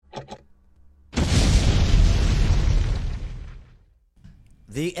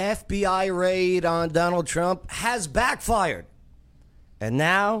The FBI raid on Donald Trump has backfired. And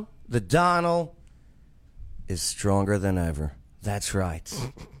now the Donald is stronger than ever. That's right.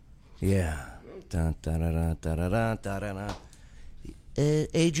 Yeah. Dun, dun, dun, dun, dun, dun, dun, dun, dun.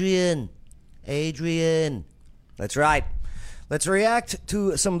 Adrian. That's right. Let's react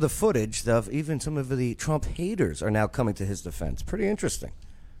to some of the footage of even some of the Trump haters are now coming to his defense. Pretty interesting.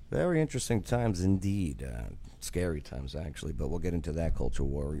 Very interesting times indeed. Scary times, actually, but we'll get into that, Culture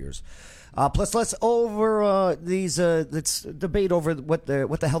Warriors. Plus, let's debate over what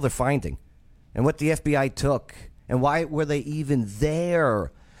the hell they're finding and what the FBI took and why were they even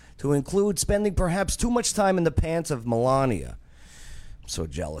there, to include spending perhaps too much time in the pants of Melania. I'm so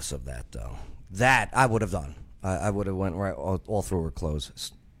jealous of that, though. That I would have done. I would have went right all through her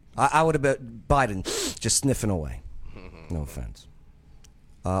clothes. I would have been Biden just sniffing away. No offense.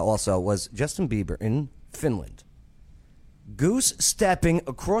 Also, was Justin Bieber in Finland goose stepping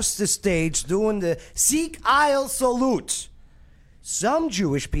across the stage doing the Sikh Isle salute. Some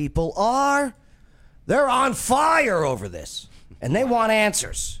Jewish people they're on fire over this, and they want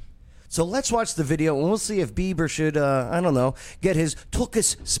answers. So let's watch the video, and we'll see if Bieber should, get his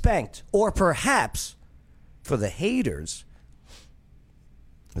tuchus spanked. Or perhaps, for the haters,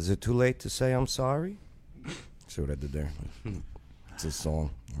 is it too late to say I'm sorry? See what I did there? It's a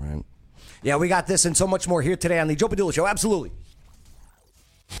song, right? Yeah, we got this and so much more here today on the Joe Padula Show. Absolutely.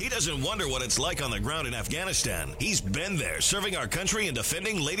 He doesn't wonder what it's like on the ground in Afghanistan. He's been there, serving our country and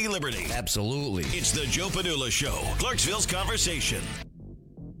defending Lady Liberty. Absolutely. It's the Joe Padula Show, Clarksville's Conversation.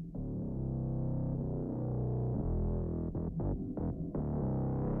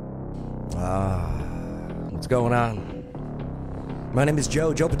 What's going on? My name is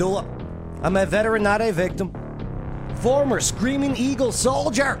Joe Padula. I'm a veteran, not a victim. Former Screaming Eagle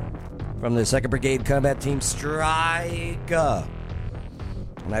soldier from the 2nd Brigade Combat Team Strike. And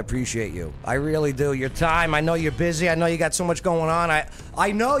I appreciate you. I really do. Your time. I know you're busy. I know you got so much going on.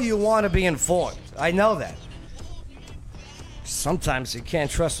 I know you want to be informed. I know that. Sometimes you can't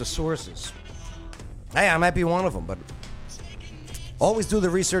trust the sources. Hey, I might be one of them, but always do the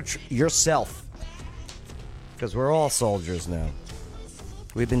research yourself. Because we're all soldiers now.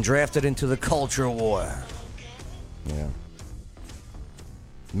 We've been drafted into the culture war. Yeah.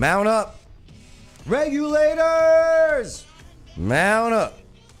 Mount up. Regulators! Mount up.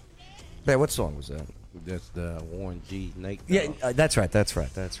 Hey, what song was that? That's the Warren G. Nate. Yeah, that's right.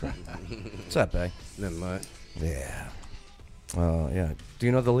 What's up, Bay? Nothing much. Yeah. Yeah. Do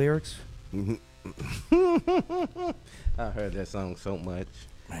you know the lyrics? I heard that song so much.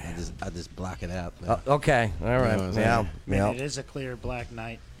 I just block it out. Okay. All right. You know yeah. It is a clear black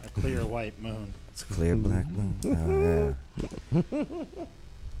night, a clear white moon. It's a clear black moon. Oh, yeah.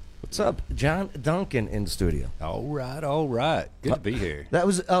 What's up, John Duncan in the studio? All right. Good to be here. That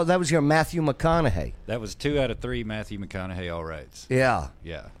was your Matthew McConaughey. That was 2 out of 3 Matthew McConaughey all rights. Yeah.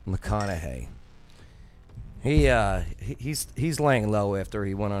 Yeah. McConaughey. He's laying low after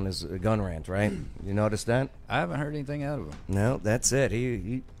he went on his gun rant, right? You noticed that? I haven't heard anything out of him. No, that's it.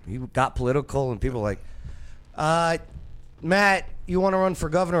 He got political, and people were like, Matt, you want to run for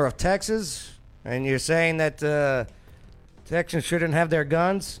governor of Texas, and you're saying that Texans shouldn't have their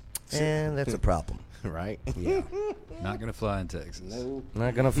guns? And that's a problem. Right? Yeah. Not going to fly in Texas. No.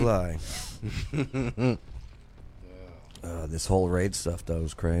 Not going to fly. This whole raid stuff, though,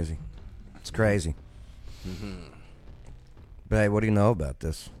 is crazy. It's crazy. Babe, what do you know about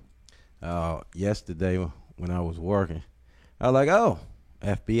this? Yesterday when I was working, I was like, oh,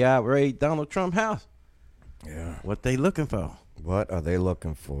 FBI raid Donald Trump house. Yeah. What they looking for? What are they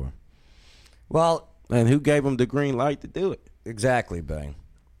looking for? Well, And who gave them the green light to do it? exactly, Bang.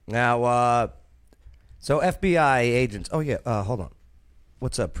 Now, so FBI agents. Oh, yeah. Hold on.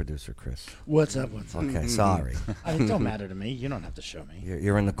 What's up, producer Chris? What's up? Okay, sorry. I mean, it don't matter to me. You don't have to show me.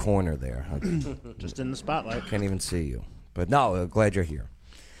 You're in the corner there. Just in the spotlight. Can't even see you. But no, glad you're here.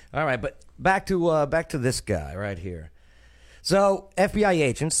 All right, but back to this guy right here. So FBI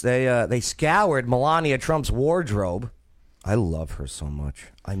agents, they scoured Melania Trump's wardrobe. I love her so much.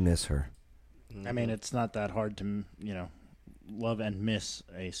 I miss her. I mean, it's not that hard to, love and miss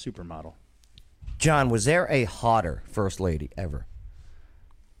a supermodel. John, was there a hotter first lady ever?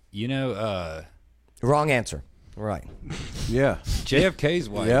 Wrong answer. Right. Yeah. JFK's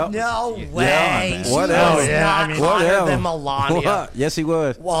wife. Yep. No way. man. She What was else? not What hotter else? than Melania. What? Yes, he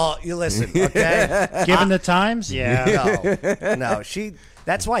was. Well, you listen, okay? Given the times, yeah. No,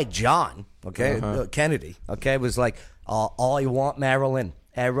 that's why John, Kennedy, was like, all you want, Marilyn,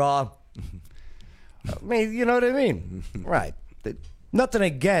 era. I mean, you know what I mean? Right. Nothing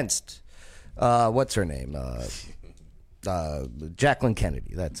against, what's her name? Jacqueline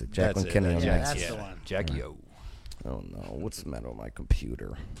Kennedy. That's it. Jacqueline That's it. Kennedy. Yeah, on that's Max. the one. Jackie O. Oh no, what's the matter with my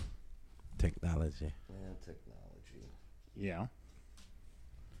computer? Technology. Technology. Yeah.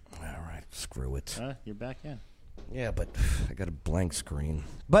 All right, screw it. You're back in. Yeah, but I got a blank screen.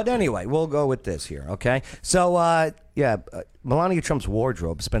 But anyway, we'll go with this here, okay? So, Melania Trump's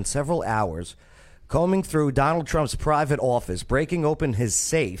wardrobe spent several hours combing through Donald Trump's private office, breaking open his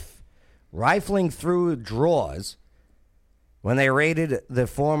safe, rifling through drawers when they raided the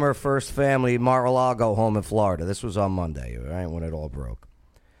former First Family Mar-a-Lago home in Florida. This was on Monday, right, when it all broke.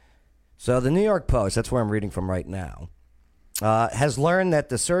 So the New York Post, that's where I'm reading from right now, has learned that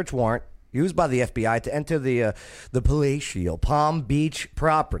the search warrant used by the FBI to enter the palatial Palm Beach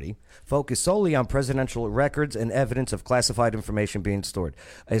property focused solely on presidential records and evidence of classified information being stored.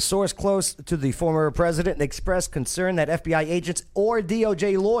 A source close to the former president expressed concern that FBI agents or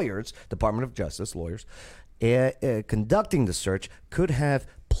DOJ lawyers, Department of Justice lawyers, conducting the search could have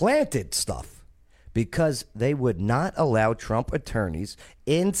planted stuff because they would not allow Trump attorneys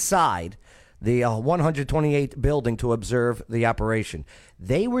inside the 128th building to observe the operation.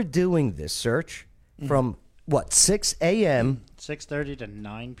 They were doing this search from, 6 a.m.? 6:30 to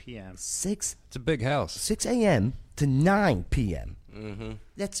 9 p.m. 6 It's a big house. 6 a.m. to 9 p.m. Mm-hmm.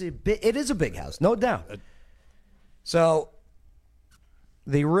 It is a big house, no doubt. So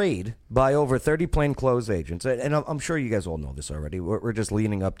the raid by over 30 plainclothes agents, and I'm sure you guys all know this already. We're just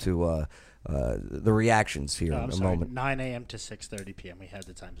leaning up to the reactions here in a moment. 9 a.m. to 6:30 p.m. We had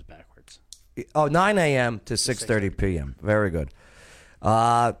the times backwards. Oh, 9 a.m. to 6:30 p.m. Very good.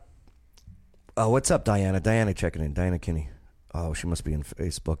 What's up, Diana? Diana checking in. Diana Kinney. Oh, she must be in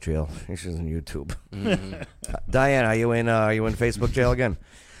Facebook jail. She's on YouTube. Mm-hmm. Diana, are you in Facebook jail again?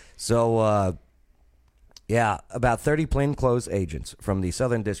 So, about 30 plainclothes agents from the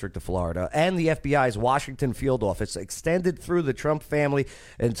Southern District of Florida and the FBI's Washington field office extended through the Trump family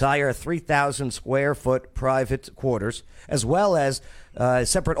entire 3,000 square foot private quarters, as well as a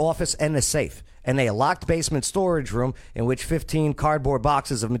separate office and a safe, and a locked basement storage room in which 15 cardboard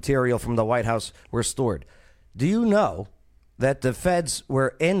boxes of material from the White House were stored. Do you know that the feds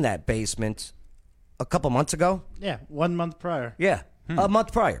were in that basement a couple months ago? Yeah, 1 month prior. Yeah, a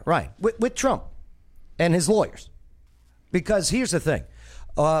month prior, right, with Trump and his lawyers. Because here's the thing.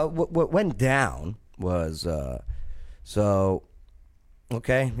 What went down was, he's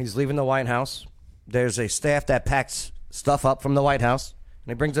leaving the White House. There's a staff that packs stuff up from the White House,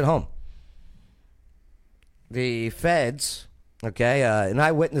 and he brings it home. The feds, an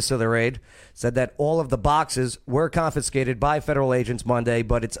eyewitness of the raid, said that all of the boxes were confiscated by federal agents Monday,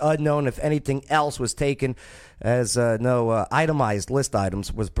 but it's unknown if anything else was taken, as no itemized list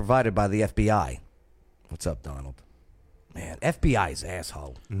items was provided by the FBI. What's up, Donald? Man, FBI's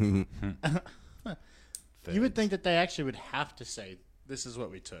asshole. You would think that they actually would have to say, this is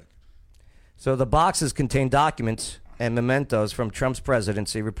what we took. So the boxes contain documents and mementos from Trump's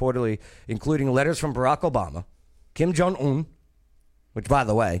presidency, reportedly including letters from Barack Obama, Kim Jong-un, which, by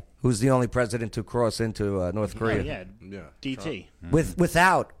the way, who's the only president to cross into North Korea. Yeah. DT.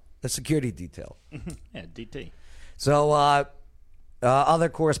 Without a security detail. Yeah, DT. So other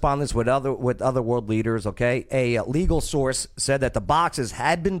correspondence with other world leaders, a legal source said that the boxes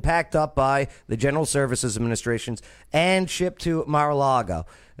had been packed up by the General Services Administrations and shipped to Mar-a-Lago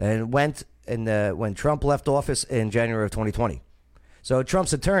and went when Trump left office in January of 2020. So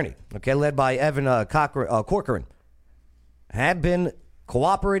Trump's attorney, led by Evan Corcoran, had been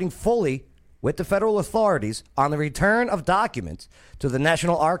cooperating fully with the federal authorities on the return of documents to the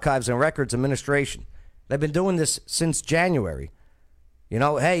National Archives and Records Administration. They've been doing this since January.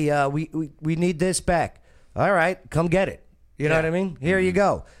 Hey, we need this back. All right, come get it. You know what I mean? Here you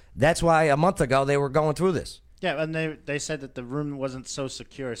go. That's why a month ago they were going through this. Yeah, and they said that the room wasn't so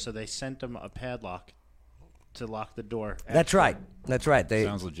secure, so they sent them a padlock to lock the door. That's right.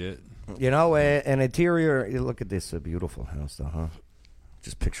 Sounds legit. An interior. Look at this beautiful house, though, huh?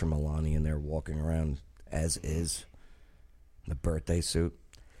 Just picture Melania in there walking around as is, the birthday suit.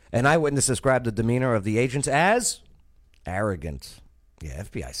 An eyewitness described the demeanor of the agents as arrogant. Yeah,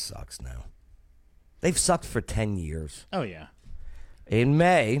 FBI sucks now. They've sucked for 10 years. Oh, yeah. In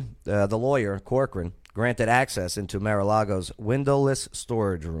May, the lawyer, Corcoran, granted access into Mar-a-Lago's windowless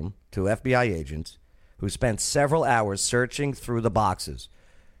storage room to FBI agents who spent several hours searching through the boxes.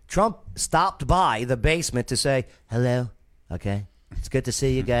 Trump stopped by the basement to say, hello, it's good to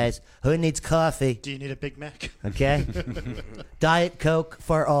see you guys. Who needs coffee? Do you need a Big Mac? Okay. Diet Coke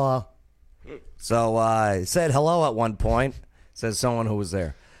for all. So I said hello at one point, says someone who was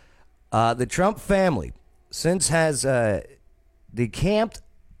there. The Trump family since has decamped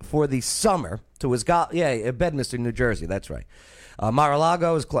for the summer to his Bedminster, New Jersey. That's right.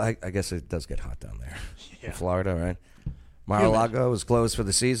 Mar-a-Lago is I guess it does get hot down there in Florida, right? Mar-a-Lago is closed for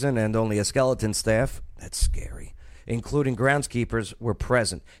the season, and only a skeleton staff. That's scary. Including groundskeepers were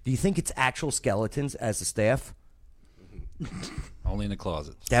present. Do you think it's actual skeletons as the staff? Only in the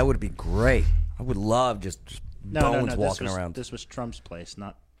closets. That would be great. I would love just bones walking around. This was Trump's place,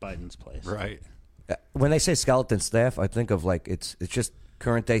 not Biden's place. Right. When they say skeleton staff, I think of like it's just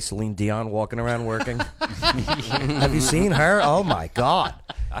current day Celine Dion walking around working. Have you seen her? Oh my God,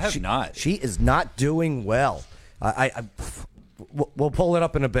 I have not. She is not doing well. We'll pull it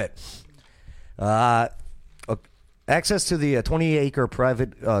up in a bit. Access to the 20-acre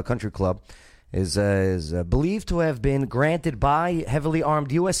private country club is believed to have been granted by heavily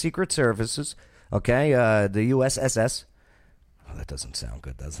armed U.S. Secret Services. Okay, the USSS. Oh, that doesn't sound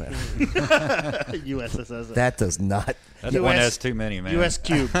good, does it? USSS. That does not. That one has too many, man. US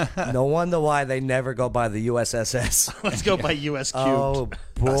Cube. No wonder why they never go by the USSS. Let's go by US Cube. Oh,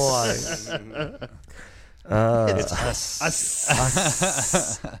 boy. It's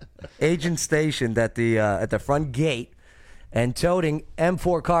us. Agent stationed at the front gate and toting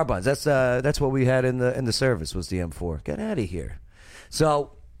M4 carbines. That's what we had in the service was the M4. Get out of here.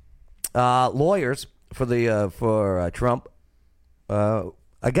 So, lawyers for Trump,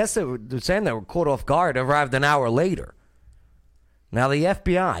 I guess they're saying they were caught off guard, arrived an hour later. Now the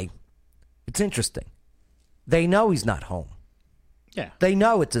FBI, it's interesting. They know he's not home. Yeah. They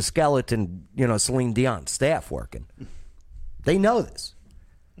know it's a skeleton, Celine Dion staff working. They know this.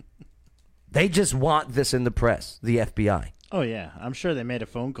 They just want this in the press, the FBI. Oh, yeah. I'm sure they made a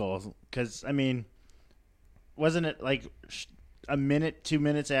phone call because, wasn't it like a minute, 2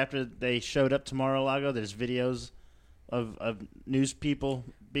 minutes after they showed up to Mar-a-Lago, there's videos of news people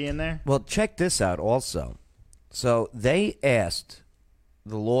being there? Well, check this out also. So they asked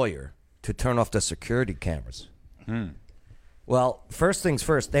the lawyer to turn off the security cameras. Well, first things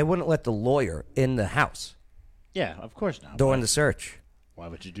first, they wouldn't let the lawyer in the house Yeah, of course not. during the search. Why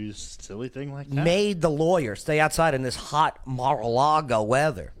would you do a silly thing like that? Made the lawyer stay outside in this hot Mar-a-Lago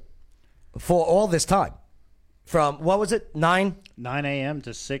weather for all this time. From, what was it, 9? 9 a.m.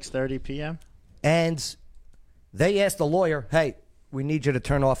 to 6:30 p.m.? And they asked the lawyer, hey, we need you to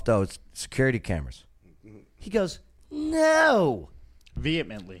turn off those security cameras. He goes, no.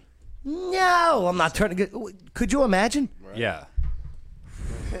 Vehemently. No, I'm not turning. Could you imagine? Yeah.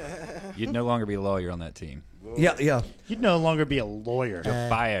 You'd no longer be a lawyer on that team. Yeah. You'd no longer be a lawyer. You're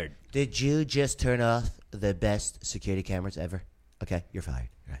fired. Did you just turn off the best security cameras ever? Okay, you're fired.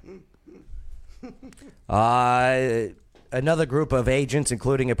 Right. Another group of agents,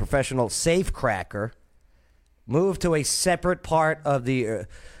 including a professional safecracker, moved to a separate part of the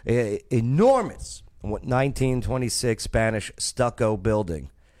enormous 1926 Spanish stucco building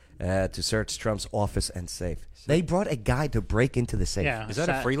to search Trump's office and safe. They brought a guy to break into the safe. Yeah. Is that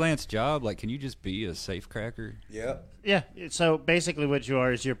a freelance job? Like, can you just be a safecracker? Yeah. Yeah. So basically what you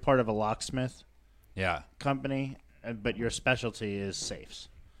are is you're part of a locksmith Yeah. company, but your specialty is safes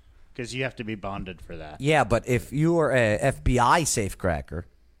because you have to be bonded for that. Yeah, but if you are a FBI safecracker,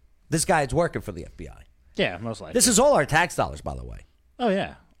 this guy is working for the FBI. Yeah, most likely. This is all our tax dollars, by the way, Oh,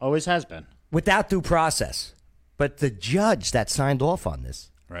 yeah. Always has been. without due process. But the judge that signed off on this,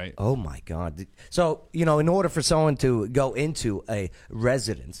 Right. oh my God. So, in order for someone to go into a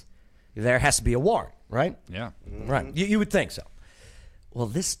residence, there has to be a warrant, right? Yeah. Right. You would think so. Well,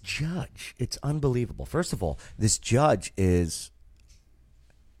 this judge, it's unbelievable. First of all, this judge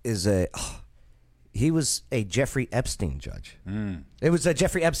he was a Jeffrey Epstein judge. It was a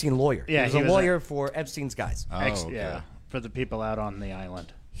Jeffrey Epstein lawyer. Yeah, he was a lawyer for Epstein's guys. Oh, okay. Yeah, for the people out on the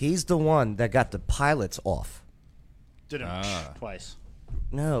island. He's the one that got the pilots off. Did him twice.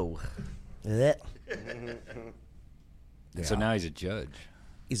 No. Blech. So now he's a judge.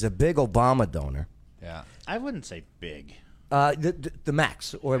 He's a big Obama donor. Yeah. I wouldn't say big. The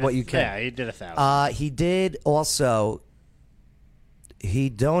max, or what you can. Yeah, he did 1,000. He did also, he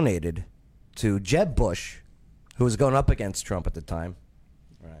donated to Jeb Bush, who was going up against Trump at the time.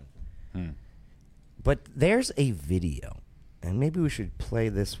 Right. But there's a video, and maybe we should play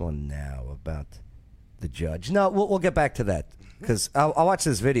this one now about the judge. No, we'll get back to that, because I'll watch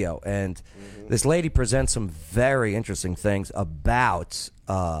this video, and this lady presents some very interesting things about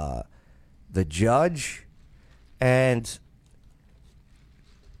the judge and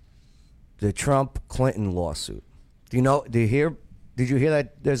the Trump-Clinton lawsuit. Did you hear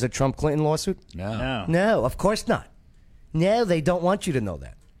that there's a Trump-Clinton lawsuit? No. No, of course not. No, they don't want you to know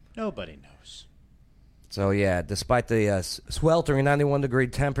that. Nobody knows. So, yeah, despite the sweltering 91-degree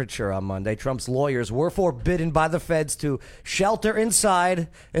temperature on Monday, Trump's lawyers were forbidden by the feds to shelter inside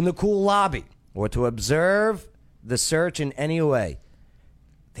in the cool lobby or to observe the search in any way.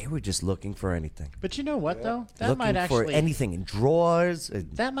 They were just looking for anything. But you know what, though? That Looking might actually for anything in drawers.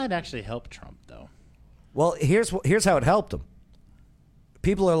 That might actually help Trump, though. Well, here's how it helped him.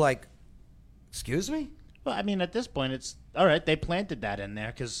 People are like, excuse me? Well, I mean, at this point, it's all right. They planted that in there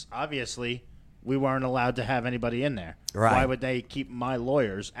because obviously we weren't allowed to have anybody in there. Right. Why would they keep my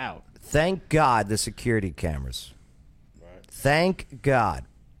lawyers out? Thank God the security cameras. Right. Thank God.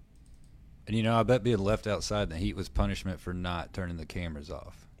 And, I bet being left outside in the heat was punishment for not turning the cameras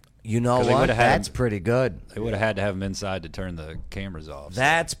off. You know what? That's pretty good. They would have had to have them inside to turn the cameras off.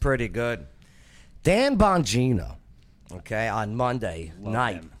 That's pretty good. Dan Bongino, on Monday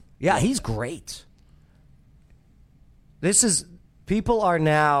night. Him. Yeah, he's great. People are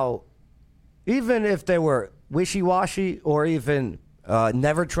now, even if they were wishy-washy or even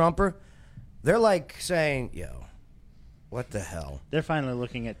never Trumper, they're like saying, yo, what the hell? They're finally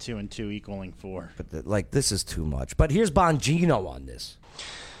looking at 2 and 2 equaling 4. But this is too much. But here's Bongino on this.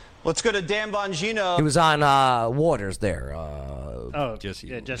 Let's go to Dan Bongino. He was on Waters there.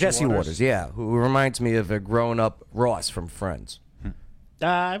 Jesse Waters, who reminds me of a grown-up Ross from Friends.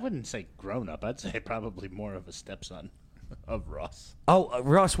 I wouldn't say grown-up. I'd say probably more of a stepson of Ross. Oh,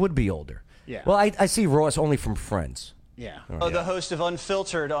 Ross would be older. Yeah. Well, I see Ross only from Friends. Yeah. The host of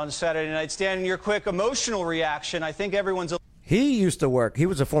Unfiltered on Saturday night. Stan, your quick emotional reaction. I think everyone's... He used to work. He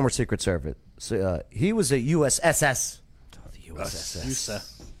was a former Secret Service. He was a USSS. Oh, the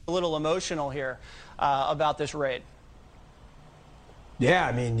USSS. A little emotional here about this raid. Yeah,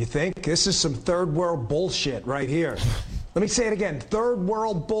 I mean, you think this is some third world bullshit right here. Let me say it again. Third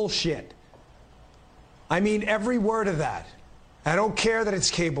world bullshit. I mean every word of that. I don't care that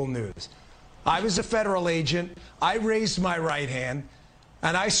it's cable news. I was a federal agent. I raised my right hand,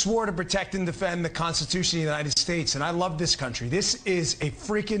 and I swore to protect and defend the Constitution of the United States, and I love this country. This is a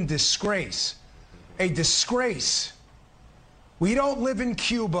freaking disgrace. A disgrace. We don't live in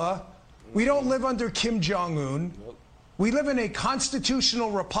Cuba. We don't live under Kim Jong-un. We live in a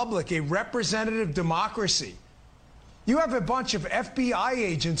constitutional republic, a representative democracy. You have a bunch of FBI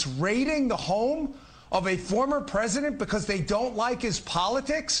agents raiding the home of a former president because they don't like his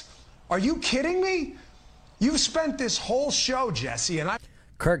politics? Are you kidding me? You've spent this whole show, Jesse, and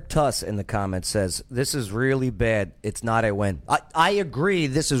Kirk Tuss in the comments says, this is really bad. It's not a win. I agree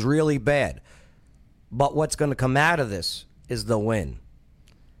this is really bad. But what's going to come out of this is the win.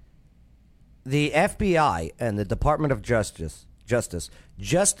 The FBI and the Department of Justice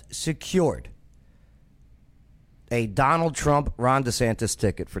just secured a Donald Trump, Ron DeSantis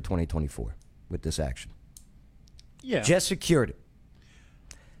ticket for 2024 with this action. Yeah. Just secured it.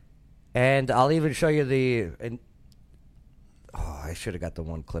 And I'll even show you I should have got the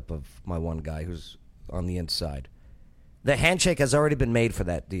one clip of my one guy who's on the inside. The handshake has already been made for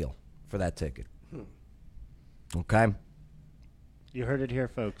that deal, for that ticket. Okay? You heard it here,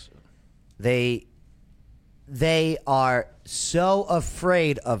 folks. They are so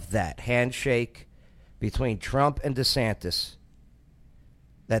afraid of that handshake between Trump and DeSantis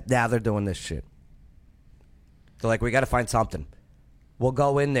that now they're doing this shit. They're like, we got to find something. We'll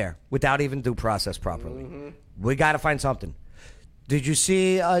go in there without even due process properly. Mm-hmm. We got to find something. Did you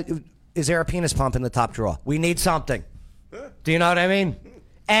see, is there a penis pump in the top drawer? We need something. Do you know what I mean?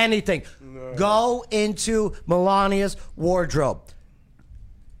 Anything. No. Go into Melania's wardrobe.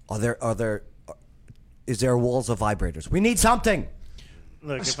 Is there walls of vibrators? We need something.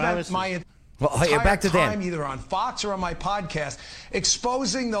 Look, if I was my back to Dan. time either on Fox or on my podcast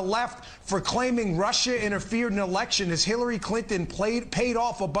exposing the left for claiming Russia interfered in an election as Hillary Clinton paid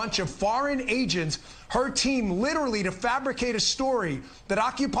off a bunch of foreign agents, her team literally to fabricate a story that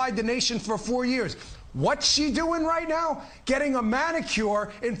occupied the nation for 4 years. What's she doing right now? Getting a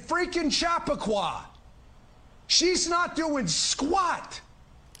manicure in freaking Chappaqua. She's not doing squat.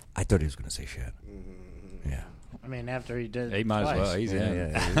 I thought he was going to say shit. Yeah. I mean, after he did he might twice. as well. He's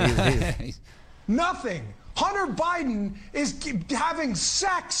in. He's Nothing. Hunter Biden is having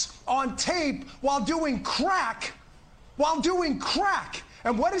sex on tape while doing crack.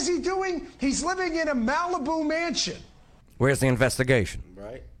 And what is he doing? He's living in a Malibu mansion. Where's the investigation?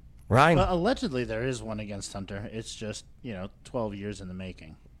 Right? Well, allegedly there is one against Hunter. It's just, 12 years in the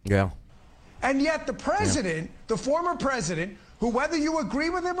making. Yeah. And yet the president, the former president, who, whether you agree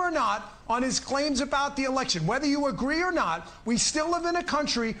with him or not on his claims about the election, whether you agree or not, we still live in a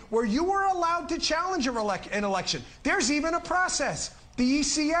country where you are allowed to challenge an election. There's even a process, the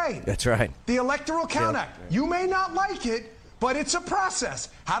ECA. That's right. The Electoral Count Act. You may not like it, But it's a process.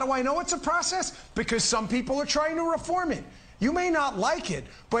 How do I know it's a process? Because some people are trying to reform it. You may not like it,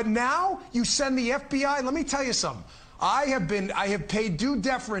 but now you send the FBI. Let me tell you something. I have paid due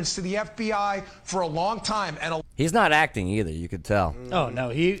deference to the FBI for a long time, and He's not acting either. You could tell. Oh no,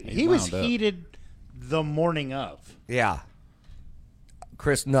 he was wound up. heated the morning of. Yeah.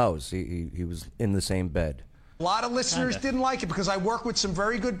 Chris knows he was in the same bed. a lot of listeners didn't like it because I work with some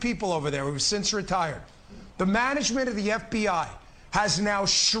very good people over there who have since retired. The management of the FBI has now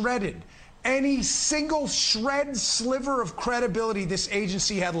shredded any single sliver of credibility this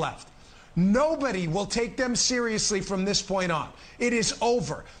agency had left. Nobody will take them seriously from this point on. It is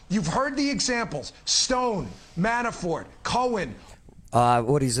over. You've heard the examples: Stone, Manafort, Cohen.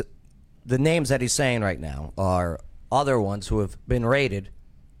 The names that he's saying right now are other ones who have been raided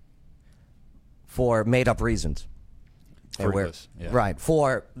for made-up reasons. Fruitless, yeah. Right.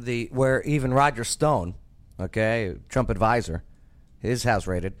 Where even Roger Stone, okay, Trump advisor, his house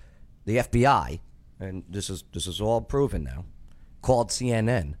raided, the FBI, and this is all proven now, called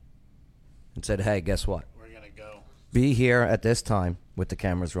CNN and said, hey, guess what? We're going to go. Be here at this time with the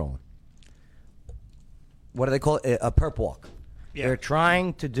cameras rolling. What do they call it? A perp walk. Yeah. They're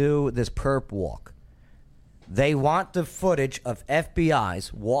trying to do this perp walk. They want the footage of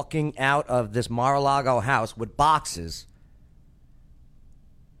FBI's walking out of this Mar-a-Lago house with boxes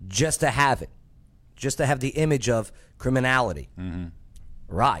just to have it. Just to have the image of criminality. Mm-hmm.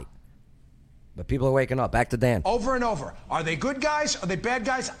 Right. But people are waking up. Back to Dan. Over and over. Are they good guys? Are they bad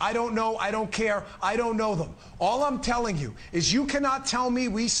guys? I don't know. I don't care. I don't know them. All I'm telling you is you cannot tell me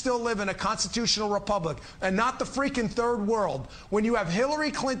we still live in a constitutional republic and not the freaking third world when you have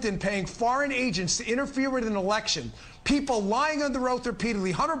Hillary Clinton paying foreign agents to interfere with an election, people lying under oath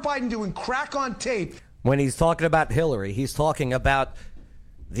repeatedly, Hunter Biden doing crack on tape. When he's talking about Hillary, he's talking about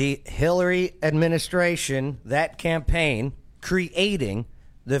the Hillary administration, that campaign, creating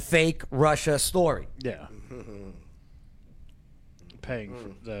the fake Russia story. Yeah. Paying for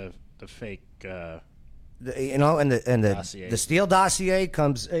the fake and the dossier. The Steele dossier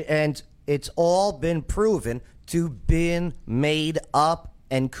comes, and it's all been proven to been made up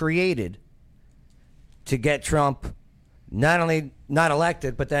and created to get Trump not only not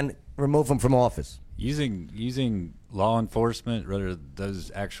elected, but then remove him from office. Using law enforcement, whether those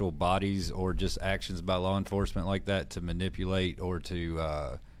actual bodies or just actions by law enforcement like that to manipulate or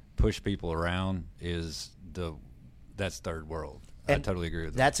to push people around that's third world. I totally agree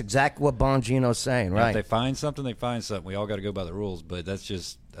with that. That's exactly what Bongino's saying, Now, right? if they find something, they find something. We all got to go by the rules, but that's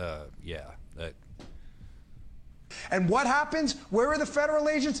just, that. And what happens? Where are the federal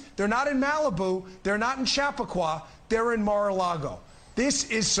agents? They're not in Malibu. They're not in Chappaqua. They're in Mar-a-Lago. This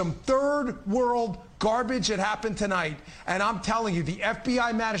is some third world garbage that happened tonight. And I'm telling you, the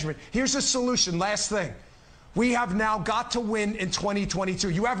FBI management, here's a solution. Last thing. We have now got to win in 2022.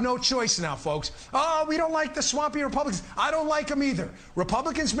 You have no choice now, folks. Oh, we don't like the swampy Republicans. I don't like them either.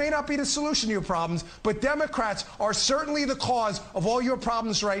 Republicans may not be the solution to your problems, but Democrats are certainly the cause of all your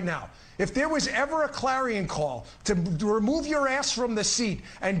problems right now. If there was ever a clarion call to remove your ass from the seat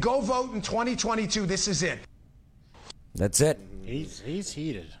and go vote in 2022, this is it. That's it. He's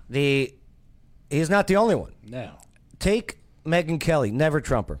heated. He's not the only one. No. Take Megyn Kelly, never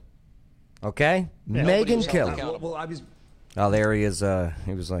Trumper. Okay? Yeah, Megyn Kelly. Well, I was... Oh, there he is.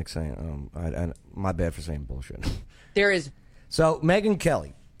 He was like saying, my bad for saying bullshit. There is. So, Megyn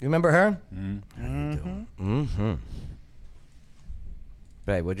Kelly. You remember her?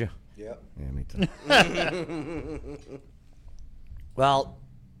 Babe, would you? Yep. Yeah, me too. Well,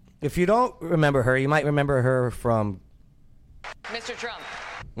 if you don't remember her, you might remember her from Mr. Trump.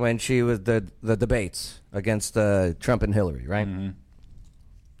 when she was the debates against Trump and Hillary, right? Mm-hmm.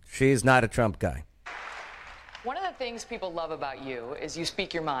 She's not a Trump guy. One of the things people love about you is you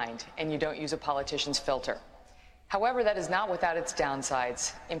speak your mind and you don't use a politician's filter. However, that is not without its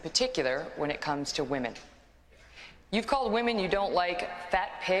downsides, in particular when it comes to women. You've called women you don't like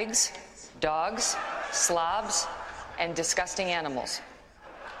fat pigs, dogs, slobs, and disgusting animals.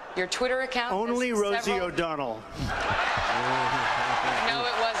 Your Twitter account... Only Rosie O'Donnell. No,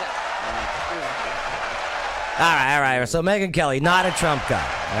 it wasn't. All right. So Megyn Kelly, not a Trump guy.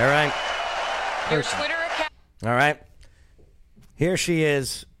 All right. Your Twitter account... All right. Here she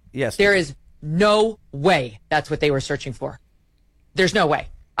is. Yes. There is no way that's what they were searching for. There's no way.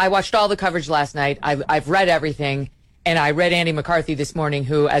 I watched all the coverage last night. I've read everything, and I read Andy McCarthy this morning,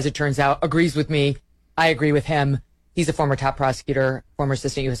 who, as it turns out, agrees with me. I agree with him. He's a former top prosecutor, former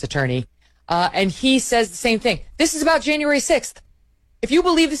assistant U.S. attorney. And he says the same thing. This is about January 6th. If you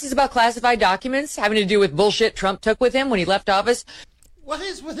believe this is about classified documents having to do with bullshit Trump took with him when he left office, What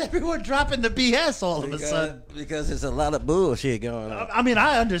is with everyone dropping the BS all of a sudden? Because there's a lot of bullshit going on. I mean,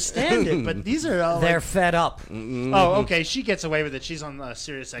 I understand it, but these are all They're fed up. Oh, okay. She gets away with it. She's on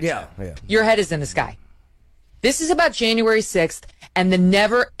Sirius XM. Yeah. Your head is in the sky. This is about January 6th and the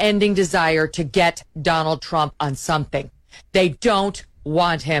never-ending desire to get Donald Trump on something. They don't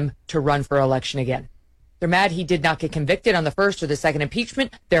want him to run for election again. They're mad he did not get convicted on the first or the second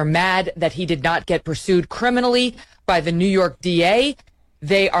impeachment. They're mad that he did not get pursued criminally by the New York DA.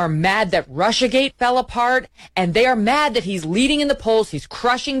 They are mad that Russiagate fell apart, and they are mad that he's leading in the polls. He's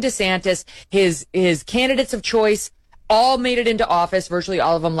crushing DeSantis. His candidates of choice all made it into office, virtually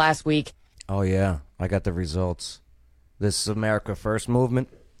all of them last week. Oh, yeah. I got the results. This America First movement,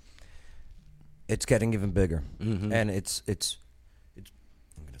 it's getting even bigger. And it's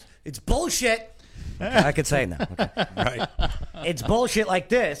bullshit. I could say it now. Okay. Right. It's bullshit like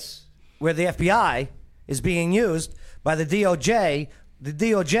this, where the FBI is being used by the DOJ. The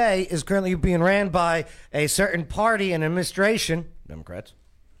DOJ is currently being ran by a certain party and administration, Democrats.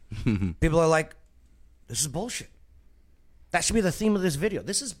 People are like, this is bullshit. That should be the theme of this video.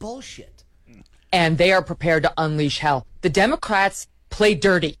 This is bullshit. And they are prepared to unleash hell. The Democrats play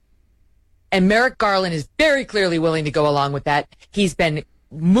dirty. And Merrick Garland is very clearly willing to go along with that. He's been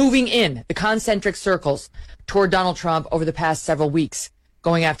moving in the concentric circles toward Donald Trump over the past several weeks,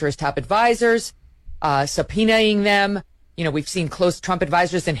 going after his top advisors, subpoenaing them. You know, we've seen close Trump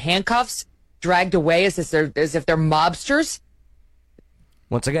advisors in handcuffs, dragged away as if they're mobsters.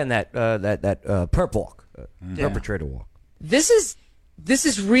 Once again, that perp walk, perpetrator walk. This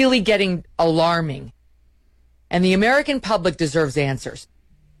is really getting alarming, and the American public deserves answers.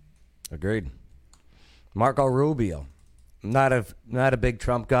 Agreed. Marco Rubio, not a big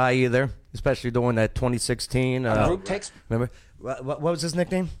Trump guy either, especially during that 2016. Remember what was his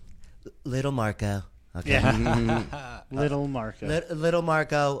nickname? Little Marco. Okay. Yeah. Little Marco. Little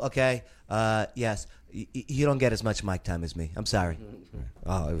Marco. Okay. Yes. You don't get as much mic time as me. I'm sorry.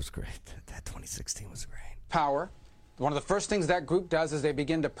 Oh, it was great. That 2016 was great. Power. One of the first things that group does is they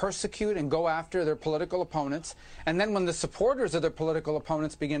begin to persecute and go after their political opponents. And then when the supporters of their political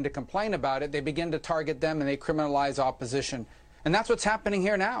opponents begin to complain about it, they begin to target them and they criminalize opposition. And that's what's happening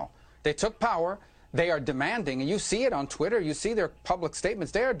here now. They took power. They are demanding, and you see it on Twitter, you see their public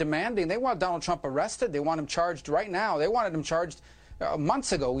statements. They are demanding, they want Donald Trump arrested. They want him charged right now. They wanted him charged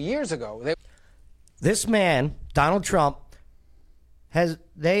months ago, years ago. This man, Donald Trump,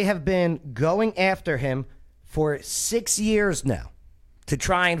 they have been going after him for 6 years now to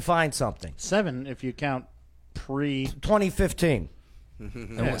try and find something. 7 if you count pre 2015.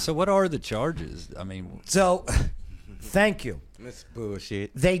 Yeah. So what are the charges? I mean, so thank you. That's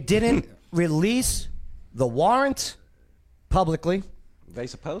bullshit. They didn't release the warrant publicly. They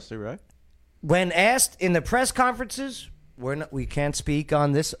supposed to, right? When asked in the press conferences, we can't speak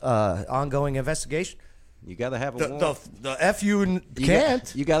on this ongoing investigation. You got to have a warrant. The FU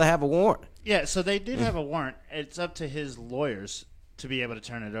can't. You got to have a warrant. Yeah, so they did have a warrant. It's up to his lawyers to be able to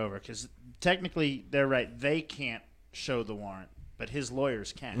turn it over because technically they're right. They can't show the warrant, but his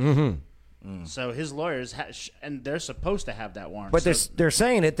lawyers can. So his lawyers, and they're supposed to have that warrant. But they're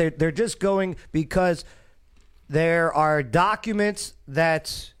saying it. They're just going because there are documents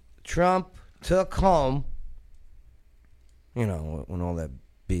that Trump took home. You know, when all that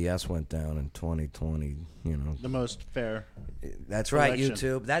BS went down in 2020, you know. The most fair. That's right,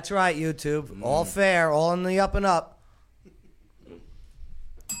 election. YouTube. That's right, YouTube. All fair, all in the up and up.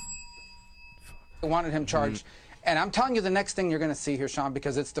 They wanted him charged. And I'm telling you the next thing you're going to see here, Sean,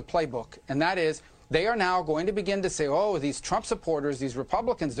 because it's the playbook. And that is they are now going to begin to say, oh, these Trump supporters, these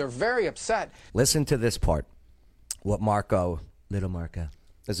Republicans, they're very upset. Listen to this part, what little Marco,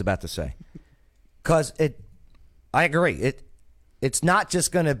 is about to say. Because I agree. It's not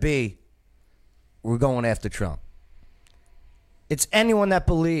just going to be we're going after Trump. It's anyone that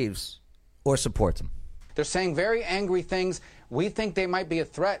believes or supports him. They're saying very angry things. We think they might be a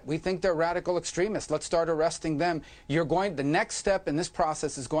threat. We think they're radical extremists. Let's start arresting them. The next step in this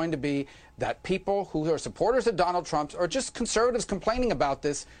process is going to be that people who are supporters of Donald Trump or just conservatives complaining about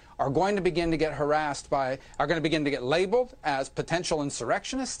this are going to begin to get are going to begin to get labeled as potential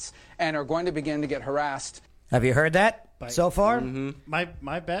insurrectionists and are going to begin to get harassed. Have you heard that so far?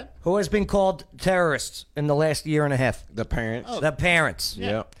 My bet? Who has been called terrorists in the last year and a half? The parents. The parents.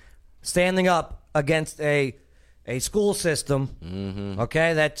 Yeah. Standing up against a school system,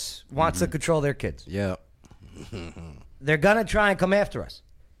 okay, that wants to control their kids. Yeah. They're going to try and come after us.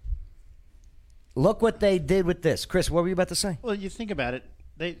 Look what they did with this. Chris, what were you about to say? Well, you think about it.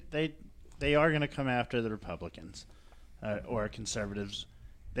 They are going to come after the Republicans or conservatives.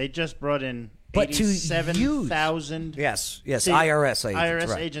 They just brought in But to 87,000 Yes, IRS agents. IRS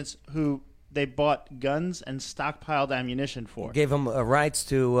right. agents who they bought guns and stockpiled ammunition for. Gave them rights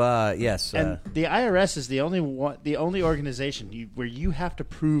to and the IRS is the only organization where you have to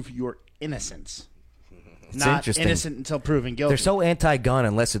prove your innocence. It's not interesting. innocent until proven guilty. They're so anti-gun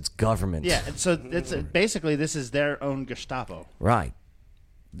unless it's government. Yeah, and so it's basically this is their own Gestapo. Right.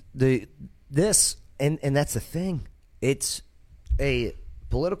 And that's the thing. It's a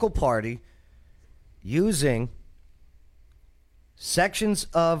political party using sections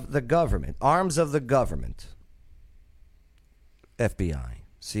of the government, arms of the government, FBI,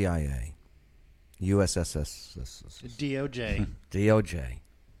 CIA, USSS, DOJ.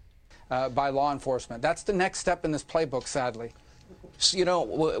 By law enforcement. That's the next step in this playbook, sadly. You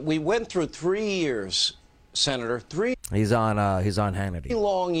know, we went through 3 years, Senator, He's on Hannity.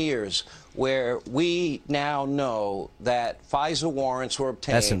 long years where we now know that FISA warrants were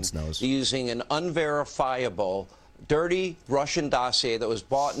obtained Essence knows. using an unverifiable, dirty Russian dossier that was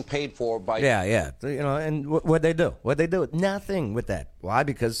bought and paid for by... Yeah. You know, and what'd they do? What'd they do? Nothing with that. Why?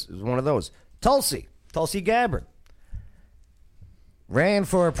 Because it was one of those. Tulsi Gabbard ran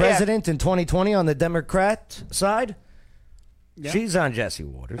for president in 2020 on the Democrat side. Yeah. She's on Jesse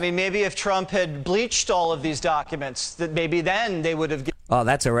Waters. I mean, maybe if Trump had bleached all of these documents, that maybe then they would have... Oh,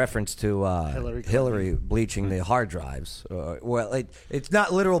 that's a reference to Hillary bleaching the hard drives. Well, it's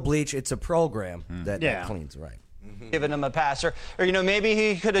not literal bleach. It's a program that cleans, right. Given him a pass. Or, you know, maybe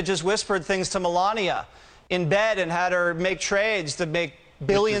he could have just whispered things to Melania in bed and had her make trades to make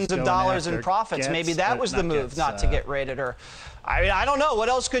billions of dollars in profits. Maybe that was the move, not to get raided. Or, I mean, I don't know. What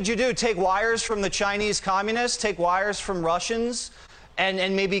else could you do? Take wires from the Chinese communists, take wires from Russians,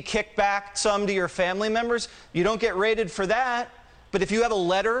 and maybe kick back some to your family members? You don't get raided for that. But if you have a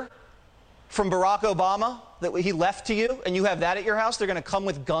letter from Barack Obama that he left to you, and you have that at your house, they're going to come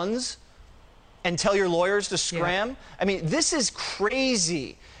with guns and tell your lawyers to scram? Yeah. I mean, this is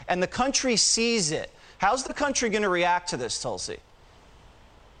crazy, and the country sees it. How's the country going to react to this, Tulsi?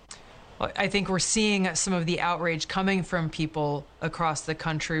 I think we're seeing some of the outrage coming from people across the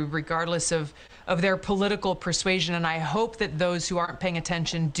country, regardless of their political persuasion. And I hope that those who aren't paying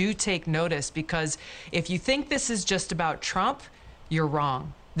attention do take notice, because if you think this is just about Trump, you're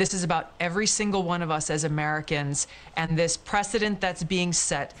wrong. This is about every single one of us as Americans, and this precedent that's being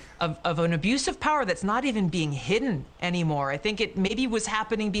set of an abuse of power that's not even being hidden anymore. I think it maybe was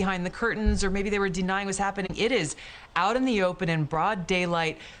happening behind the curtains, or maybe they were denying was happening. It is out in the open, in broad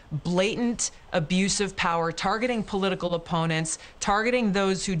daylight, blatant abuse of power, targeting political opponents, targeting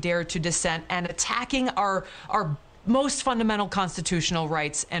those who dare to dissent, and attacking our most fundamental constitutional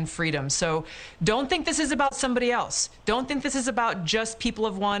rights and freedoms. So don't think this is about somebody else. Don't think this is about just people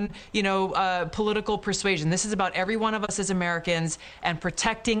of one, political persuasion. This is about every one of us as Americans and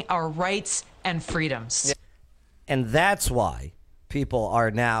protecting our rights and freedoms. And that's why people are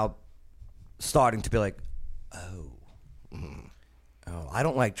now starting to be like, I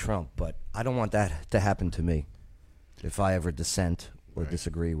don't like Trump, but I don't want that to happen to me if I ever dissent or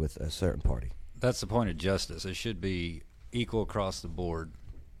disagree with a certain party. That's the point of justice. It should be equal across the board.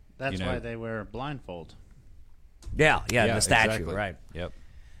 That's why they wear blindfold. Yeah, the statue, exactly. Right. Yep.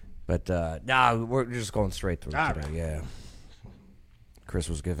 But we're just going straight through today. Right. Yeah. Chris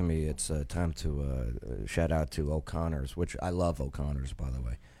was giving me it's time to shout out to O'Connor's, which I love O'Connor's, by the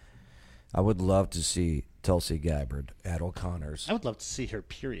way. I would love to see Tulsi Gabbard at O'Connor's. I would love to see her,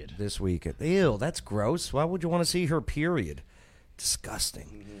 period. This weekend. Ew, that's gross. Why would you want to see her, period? Disgusting.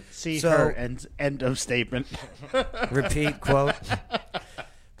 Mm-hmm. See her end of statement. Repeat quote.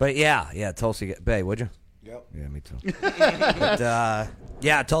 But yeah, Tulsi Bay, would you? Yep. Yeah, me too.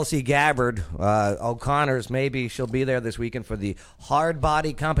 But Tulsi Gabbard, O'Connor's, maybe she'll be there this weekend for the hard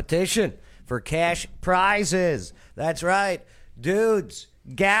body competition for cash prizes. That's right. Dudes,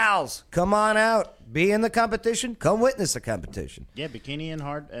 gals, come on out. Be in the competition. Come witness the competition. Yeah, bikini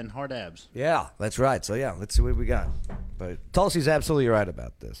and hard abs. Yeah, that's right. So, let's see what we got. But Tulsi's absolutely right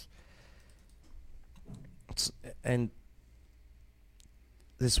about this. And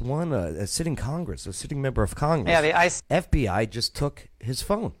this one, a sitting member of Congress, FBI just took his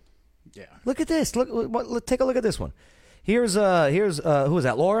phone. Yeah. Look at this. Take a look at this one. Here's who is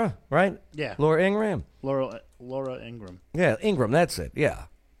that? Laura, right? Yeah. Laura Ingraham. Laura Ingraham. Yeah, Ingram. That's it. Yeah.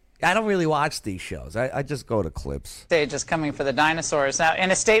 I don't really watch these shows. I just go to clips. Stage is coming for the dinosaurs. Now, in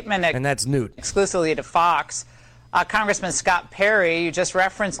a statement and that's Newt. Exclusively to Fox, Congressman Scott Perry, you just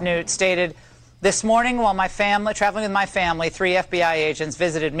referenced Newt, stated, "This morning while traveling with my family, 3 FBI agents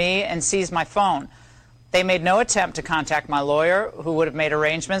visited me and seized my phone. They made no attempt to contact my lawyer, who would have made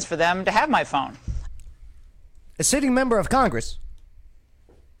arrangements for them to have my phone." A sitting member of Congress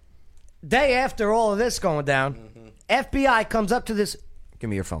day after all of this going down, FBI comes up to this. Give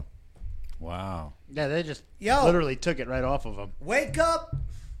me your phone. Wow. Yeah, they just literally took it right off of him. Wake up!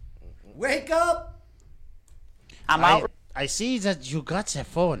 Wake up! I'm out. I see that you got the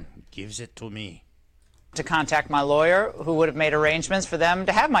phone. Gives it to me. To contact my lawyer, who would have made arrangements for them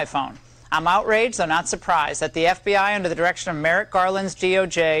to have my phone. I'm outraged, though not surprised, that the FBI, under the direction of Merrick Garland's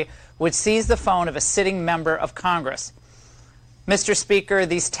DOJ, would seize the phone of a sitting member of Congress. Mr. Speaker,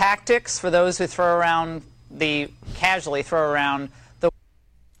 these tactics, for those who casually throw around the...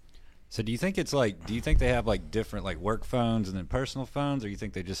 So do you think they have like different like work phones and then personal phones, or you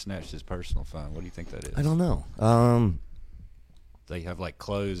think they just snatched his personal phone? What do you think that is? I don't know. They have like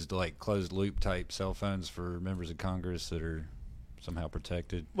closed loop type cell phones for members of Congress that are somehow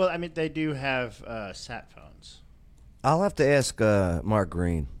protected. Well, I mean, they do have sat phones. I'll have to ask Mark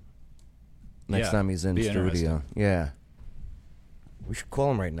Green next time he's in the studio. Yeah. We should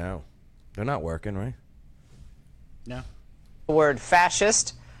call him right now. They're not working, right? No. The word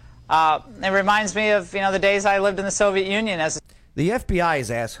fascist. It reminds me of, the days I lived in the Soviet Union as... The FBI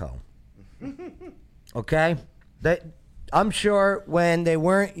is asshole. Okay? I'm sure when they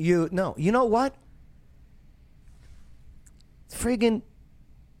weren't no, you know what? Friggin'.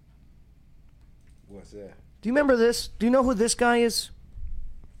 What's that? Do you remember this? Do you know who this guy is?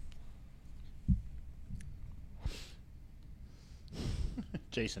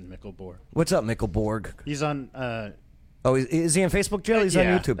 Jason Mickelborg. What's up, Mickelborg? He's on... Oh, is he on Facebook, Joe? He's on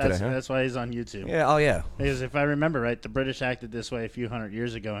YouTube today, huh? That's why he's on YouTube. Yeah, oh yeah. Because if I remember right, the British acted this way a few hundred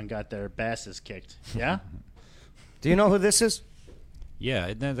years ago and got their basses kicked. Yeah? Do you know who this is? Yeah,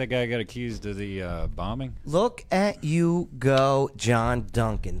 isn't that guy got accused of the bombing? Look at you go, John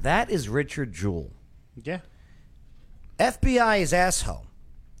Duncan. That is Richard Jewell. Yeah. FBI is asshole.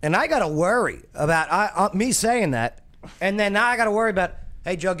 And I got to worry about me saying that. And then now I got to worry about,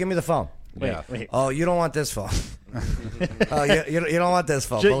 hey, Joe, give me the phone. Wait. Oh, you don't want this phone. Oh, you don't want this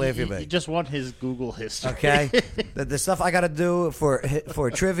phone, believe you me. You just want his Google history. Okay? the stuff I got to do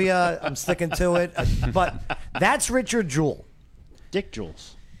for trivia, I'm sticking to it. But that's Richard Jewell. Dick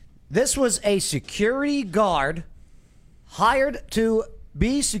Jules. This was a security guard hired to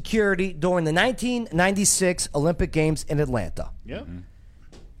be security during the 1996 Olympic Games in Atlanta. Yep. Mm-hmm.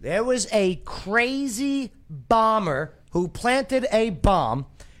 There was a crazy bomber who planted a bomb,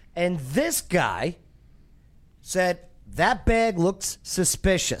 and this guy said, that bag looks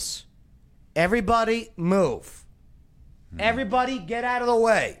suspicious. Everybody move. Everybody get out of the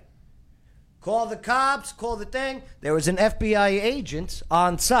way. Call the cops, call the thing. There was an FBI agent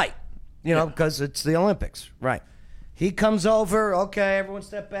on site, because it's the Olympics. Right. He comes over, okay, everyone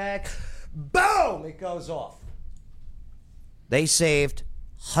step back. Boom! It goes off. They saved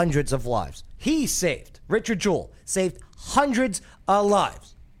hundreds of lives. Richard Jewell saved hundreds of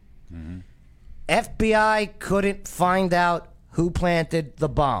lives. Mm-hmm. FBI couldn't find out who planted the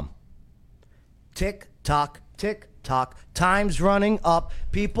bomb. Tick tock, tick tock. Time's running up.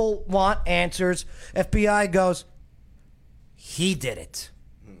 People want answers. FBI goes, he did it.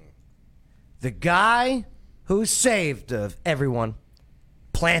 The guy who saved everyone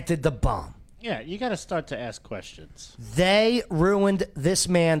planted the bomb. Yeah, you got to start to ask questions. They ruined this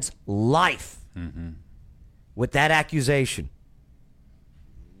man's life with that accusation.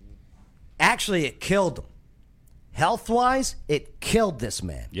 Actually, it killed him. Health-wise, it killed this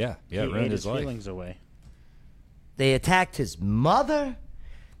man. Yeah, He it ate ruined his his life. feelings away. They attacked his mother.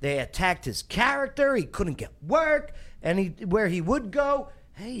 They attacked his character. He couldn't get work. And where he would go,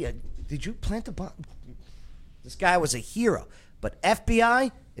 hey, did you plant a bomb? This guy was a hero. But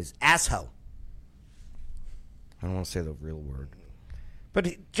FBI is asshole. I don't want to say the real word.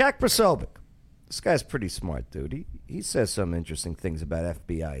 But Jack Posobiec, this guy's pretty smart, dude. He says some interesting things about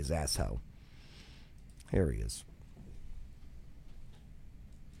FBI as asshole. Here he is.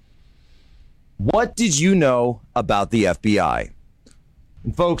 What did you know about the FBI?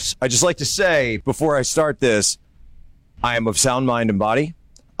 And folks, I just like to say before I start this, I am of sound mind and body.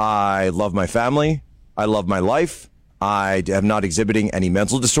 I love my family. I love my life. I am not exhibiting any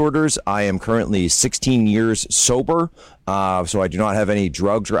mental disorders. I am currently 16 years sober, so I do not have any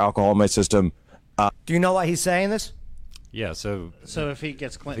drugs or alcohol in my system. Do you know why he's saying this? Yeah, so if he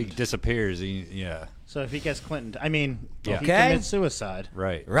gets Clinton, if he disappears, yeah. So if he gets Clinton, I mean, Yeah. if he commits suicide.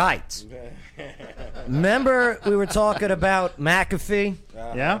 Right. Right. Remember we were talking about McAfee?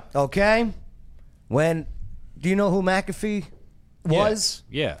 Yeah. Okay. Do you know who McAfee was?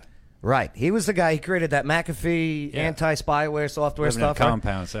 Yeah. Right. He was the guy, he created that McAfee anti-spyware software Living in a stuff. right?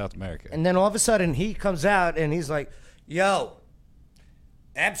 compound in South America. And then all of a sudden he comes out and he's like, yo,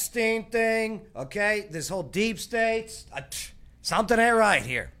 Epstein thing, okay, this whole deep state, something ain't right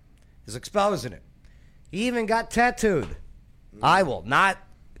here. is exposing it. He even got tattooed. I will not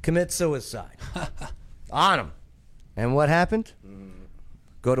commit suicide on him. And what happened?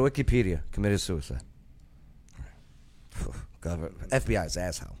 Go to Wikipedia. Committed suicide. FBI's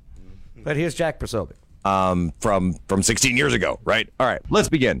asshole. But here's Jack Posobiec. From 16 years ago, right? All right, let's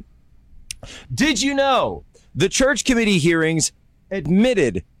begin. Did you know the church committee hearings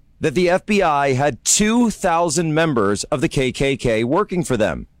admitted that the FBI had 2,000 members of the KKK working for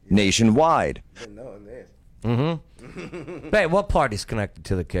them nationwide? Hey, what party's connected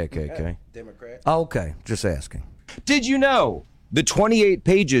to the KKK? Democrat. Oh, okay, just asking. Did you know the 28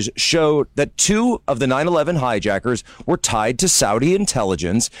 pages showed that 2 of the 9/11 hijackers were tied to Saudi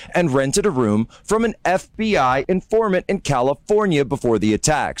intelligence and rented a room from an FBI informant in California before the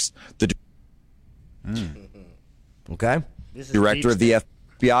attacks? The Okay. director of the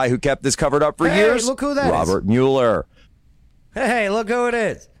FBI who kept this covered up for years? Look who that is. Robert Mueller. Hey, look who it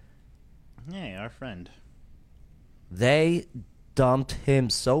is. Hey, our friend. They dumped him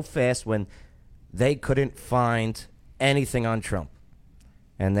so fast when they couldn't find anything on Trump.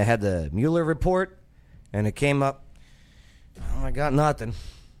 And they had the Mueller report, and it came up. Oh, I got nothing.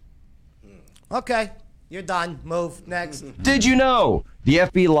 Okay, you're done. Move. Next. Did you know the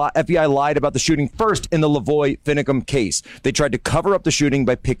FBI lied about the shooting first in the Lavoy Finicum case? They tried to cover up the shooting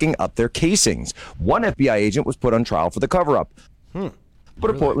by picking up their casings. One FBI agent was put on trial for the cover-up, but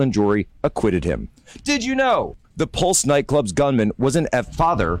a Portland jury acquitted him. Did you know the Pulse nightclub's gunman was an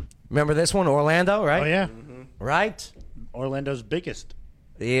father? Remember this one, Orlando, right? Oh, yeah. Right? Orlando's biggest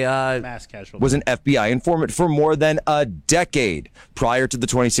The mass casualty. Was an FBI informant for more than a decade. Prior to the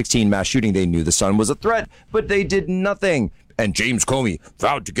 2016 mass shooting, they knew the son was a threat, but they did nothing. And James Comey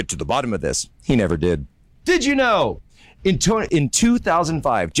vowed to get to the bottom of this. He never did. Did you know? In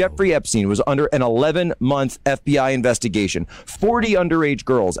 2005, Jeffrey Epstein was under an 11-month FBI investigation. 40 underage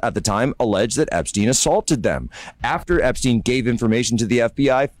girls at the time alleged that Epstein assaulted them. After Epstein gave information to the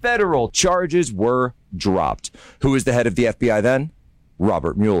FBI, federal charges were dropped. Who was the head of the FBI then?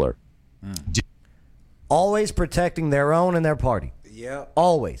 Robert Mueller. always protecting their own and their party. Yeah.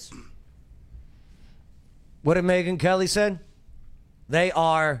 Always. What did Megyn Kelly said? They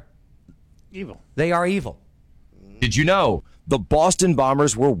are evil. They are evil. Did you know the Boston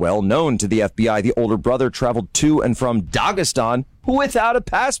bombers were well known to the FBI? The older brother traveled to and from Dagestan without a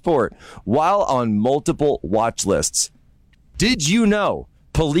passport while on multiple watch lists. Did you know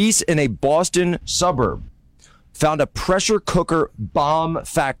police in a Boston suburb found a pressure cooker bomb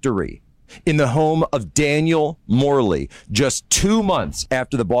factory in the home of Daniel Morley just 2 months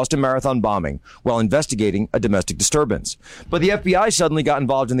after the Boston Marathon bombing while investigating a domestic disturbance? But the FBI suddenly got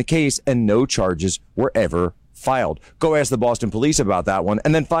involved in the case and no charges were ever filed. Go ask the Boston police about that one.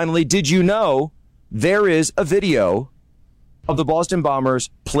 And then finally, did you know there is a video of the Boston bombers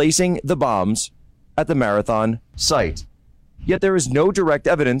placing the bombs at the marathon site? Yet there is no direct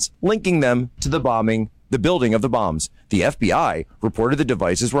evidence linking them to the bombing, the building of the bombs. The FBI reported the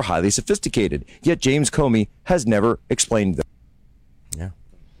devices were highly sophisticated, yet James Comey has never explained them. Yeah.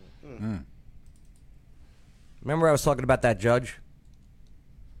 Remember I was talking about that judge?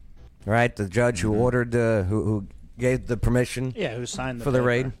 Right? The judge who ordered, who gave the permission who signed the for the paper.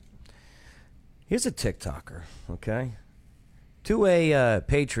 raid? Here's a TikToker, okay? To a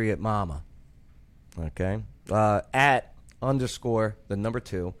Patriot mama, okay? At _ the number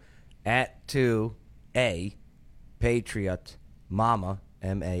 2, at 2A Patriot Mama,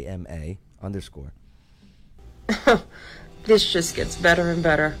 MAMA _ This just gets better and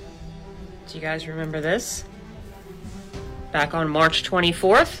better. Do you guys remember this? Back on March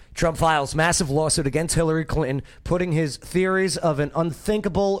 24th? Trump files massive lawsuit against Hillary Clinton, putting his theories of an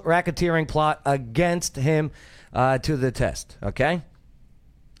unthinkable racketeering plot against him to the test, okay?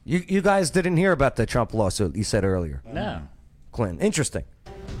 You guys didn't hear about the Trump lawsuit you said earlier. No. Clinton. Interesting.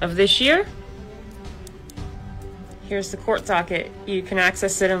 Of this year? Here's the court docket. You can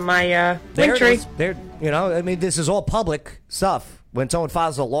access it in my There link it tree. is. There, I mean, this is all public stuff when someone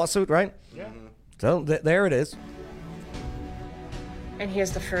files a lawsuit, right? Yeah. So there it is. And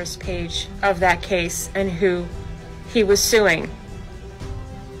here's the first page of that case and who he was suing.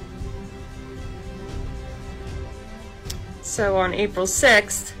 So on April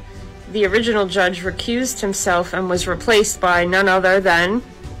 6th, the original judge recused himself and was replaced by none other than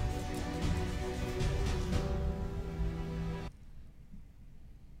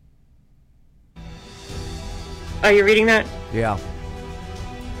Are you reading that? Yeah.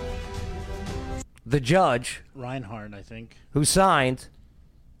 The judge Reinhardt, I think. who signed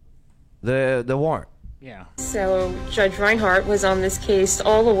the warrant. Yeah. So Judge Reinhardt was on this case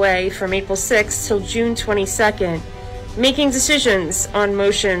all the way from April 6th till June 22nd. making decisions on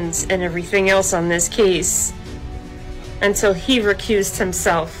motions and everything else on this case until he recused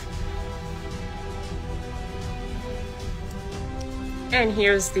himself. And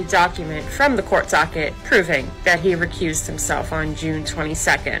here's the document from the court docket proving that he recused himself on June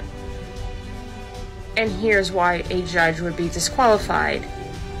 22nd. And here's why a judge would be disqualified.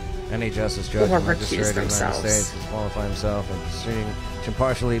 Any justice, judge, or or magistrate recuse of the United themselves. States disqualify himself and proceeding to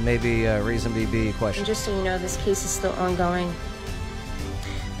impartially maybe reasonably be And questioned. just so you know, this case is still ongoing.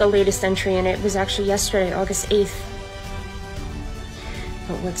 The latest entry in it was actually yesterday, August 8th.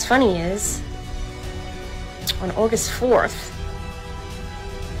 But what's funny is, on August 4th,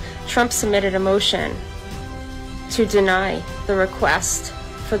 Trump submitted a motion to deny the request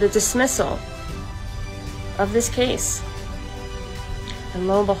for the dismissal of this case. And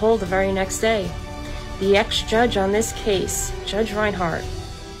lo and behold, the very next day, the ex-judge on this case, Judge Reinhardt,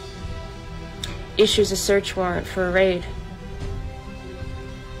 issues a search warrant for a raid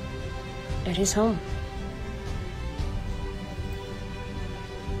at his home.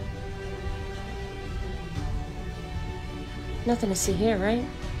 Nothing to see here, right?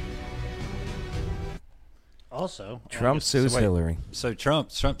 Also, Trump sues wait, Hillary. So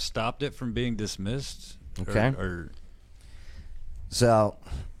Trump stopped it from being dismissed. Okay. Or So,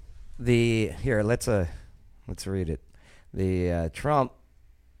 let's read it. The Trump.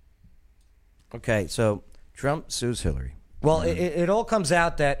 Okay, so Trump sues Hillary. Well, it all comes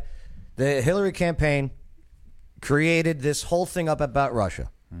out that the Hillary campaign created this whole thing up about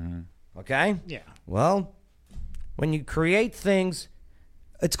Russia. Okay. Yeah. Well, when you create things,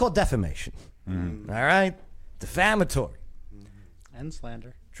 it's called defamation. All right, defamatory. And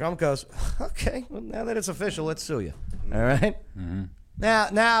slander. Trump goes, okay, well, now that it's official, let's sue you. All right?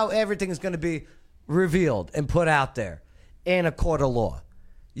 Now everything is going to be revealed and put out there in a court of law.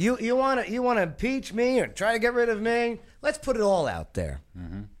 You want to impeach me or try to get rid of me? Let's put it all out there.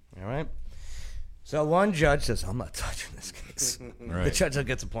 All right? So one judge says, I'm not touching this case. Right. The judge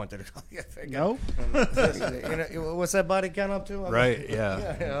gets appointed. No. What's that body count up to? Right,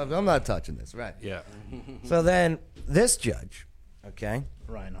 yeah. I'm not touching this. Right. Yeah. So then this judge, okay,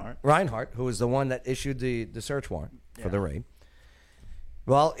 Reinhardt, who was the one that issued the search warrant for the raid.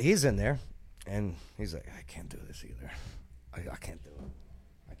 Well, he's in there, and he's like, I can't do this either. I can't do it.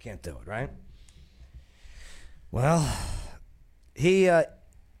 I can't do it, right? Well,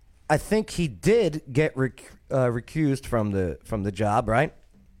 I think he did get recused from the job, right?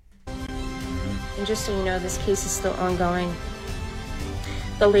 And just so you know, this case is still ongoing.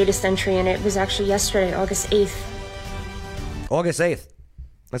 The latest entry in it was actually yesterday, August 8th. August 8th.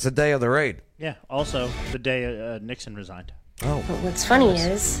 That's the day of the raid. Yeah. Also, the day Nixon resigned. Oh. But what's funny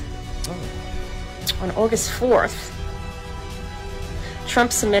is, on August 4th,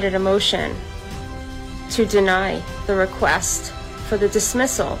 Trump submitted a motion to deny the request for the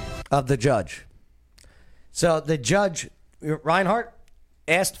dismissal of the judge. So the judge, Reinhardt,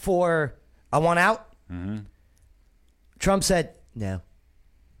 asked for, I want out. Trump said, no.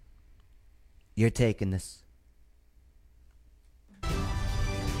 You're taking this.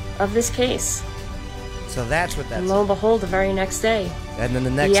 of this case. So that's what that's. And lo and behold, the very next day, And then the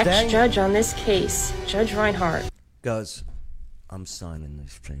next the day, ex-judge on this case, Judge Reinhardt, goes, I'm signing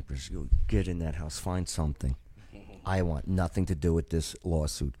these papers. You get in that house, find something. I want nothing to do with this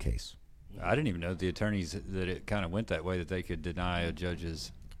lawsuit case. I didn't even know the attorneys that it kind of went that way, that they could deny a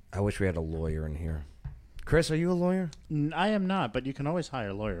judge's. I wish we had a lawyer in here. Chris, are you a lawyer? I am not, but you can always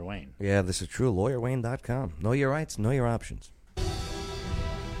hire Lawyer Wayne. Yeah, this is true. LawyerWayne.com. Know your rights, know your options.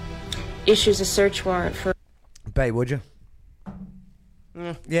 issues a search warrant for. Bay, would you?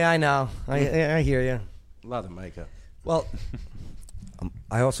 Yeah, I know. I hear you. A lot of makeup. Well,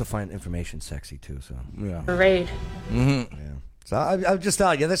 I also find information sexy too. So yeah. A raid. Mm-hmm. Yeah. So I'm just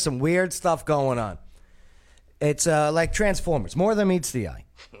telling you, there's some weird stuff going on. It's like Transformers. More than meets the eye.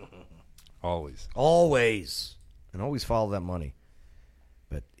 Always. Always. And always follow that money.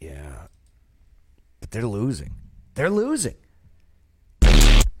 But yeah. But they're losing. They're losing.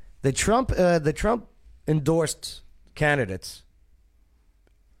 The Trump endorsed candidates.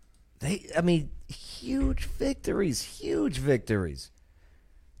 Huge victories.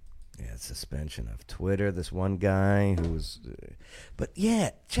 Yeah, suspension of Twitter. This one guy who was, but yeah,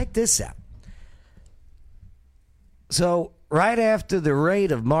 check this out. So right after the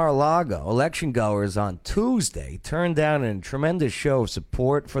raid of Mar-a-Lago, election goers on Tuesday turned down a tremendous show of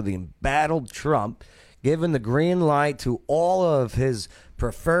support for the embattled Trump, giving the green light to all of his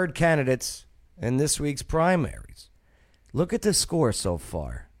preferred candidates in this week's primaries. Look at the score so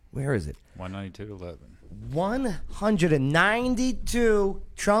far. Where is it? 192-11. 192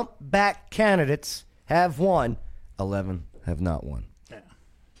 Trump-backed candidates have won 11 have not won. Yeah.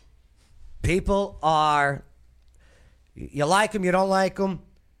 People are, you like them, you don't like them,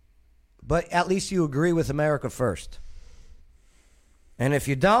 but at least you agree with America first. And if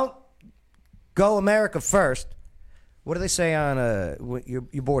you don't go America first, what do they say on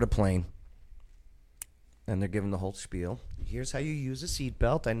you board a plane? And they're giving the whole spiel. Here's how you use a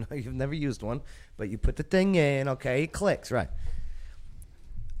seatbelt. I know you've never used one, but you put the thing in, okay, it clicks, right.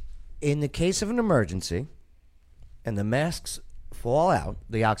 In the case of an emergency, and the masks fall out,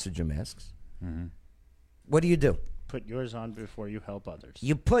 the oxygen masks, what do? Put yours on before you help others.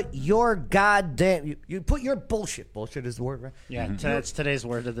 You put your goddamn, you put your bullshit is the word, right? Yeah, that's today's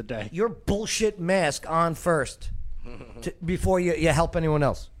word of the day. Your bullshit mask on first before you help anyone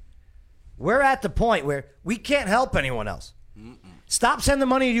else. We're at the point where we can't help anyone else. Stop sending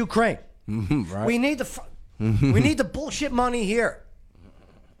money to Ukraine. Right. We need we need the bullshit money here.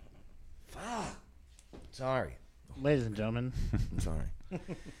 Sorry. Ladies and gentlemen. Sorry.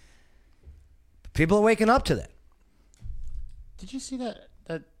 People are waking up to that. Did you see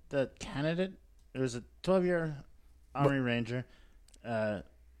that candidate? It was a 12-year Army Ranger,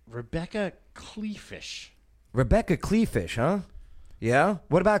 Rebecca Kleefish. Rebecca Kleefish, huh? Yeah?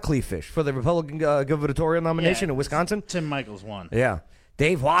 What about Kleefish for the Republican gubernatorial nomination in Wisconsin? Tim Michaels won. Yeah.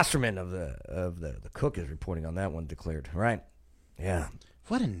 Dave Wasserman of the Cook is reporting on that one, declared. Right. Yeah.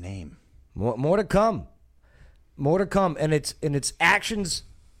 What a name. More to come. More to come. And it's actions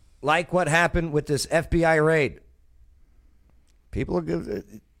like what happened with this FBI raid. People are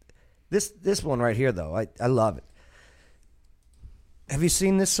good. This one right here, though, I love it. Have you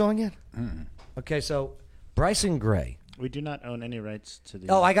seen this song yet? Okay, so Bryson Gray. We do not own any rights to the...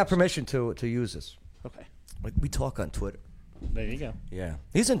 Oh, I got permission to use this. Okay. We talk on Twitter. There you go. Yeah.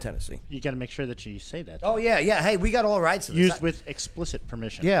 He's in Tennessee. You got to make sure that you say that. Oh, yeah. Hey, we got all rights to this. Used with explicit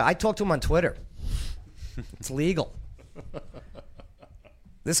permission. Yeah, I talked to him on Twitter. It's legal.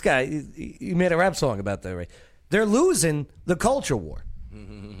 This guy, he made a rap song about that, right? They're losing the culture war.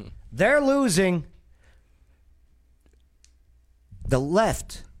 They're losing. The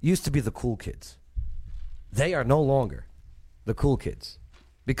left used to be the cool kids. They are no longer the cool kids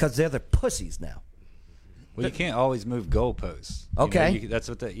because they're the pussies now. Well, you can't always move goalposts. Okay. That's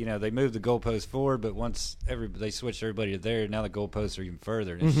what they moved the goalposts forward, but once they switched everybody to there, now the goalposts are even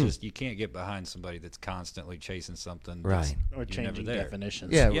further. And it's just, you can't get behind somebody that's constantly chasing something. Right. Or changing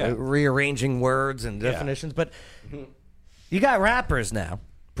definitions. Yeah, rearranging words and definitions. But you got rappers now,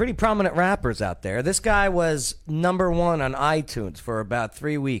 pretty prominent rappers out there. This guy was #1 on iTunes for about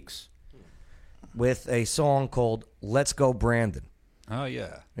 3 weeks with a song called Let's Go Brandon. Oh,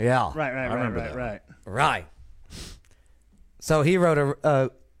 yeah. Yeah. Right. Right. So he wrote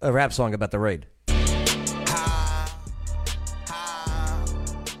a rap song about the raid.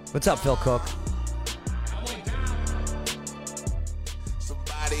 What's up, Phil Cook?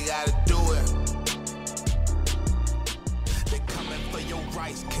 Somebody gotta do it. They coming for your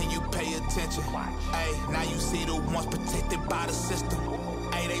rights. Can you pay attention? Hey, now you see the ones protected by the system.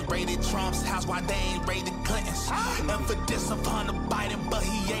 Hey, they raided Trump's house while they ain't raided Clinton's. And for this upon the Biden, but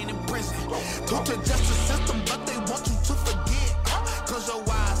he ain't in prison. Took to justice system, but they want you to forget. Cause your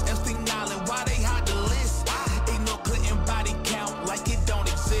wives, Epstein Island, why they hide the list? Ignore Clinton body count like it don't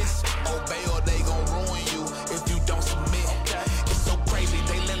exist. Obey or they gon' ruin you if you don't submit. It's so crazy,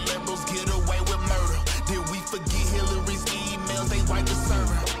 they let liberals get away with murder. Did we forget Hillary's emails? They wiped the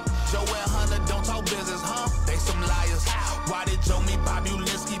server. Joe and Hunter don't talk business, huh? They some liars. Why did Joe meet Bobby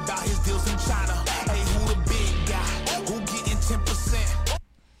Ulinsky about his deals in China? Hey, who the big guy? Who getting 10%?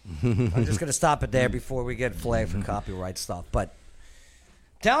 I'm just going to stop it there before we get flagged for copyright stuff. But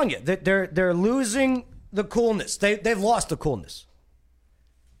I'm telling you, they're losing the coolness. They've lost the coolness.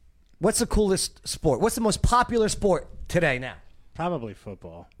 What's the coolest sport? What's the most popular sport today now? Probably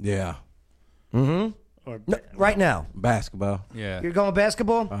football. Yeah. Mm-hmm. Right now. Basketball. Yeah. You're going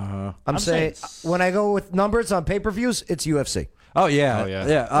basketball? Uh-huh. I'm saying when I go with numbers on pay-per-views, it's UFC. Oh,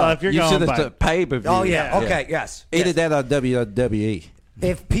 yeah. Well, if you're you going should by... have pay-per-view. Oh, yeah. Okay, yes. Either that or WWE.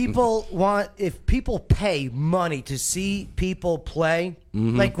 If people pay money to see people play,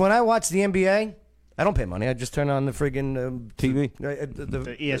 like when I watch the NBA, I don't pay money. I just turn on the friggin' TV,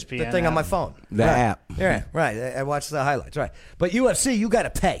 the ESPN, the thing on my phone, the app. Yeah, right. I watch the highlights, right? But UFC, you got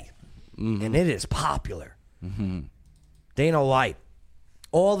to pay, and it is popular. Dana White,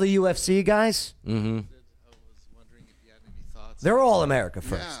 all the UFC guys, they're all America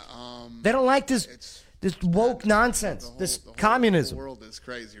first. They don't like this woke nonsense, this communism. The world is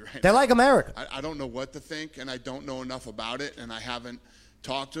crazy right They now. like America. I don't know what to think, and I don't know enough about it, and I haven't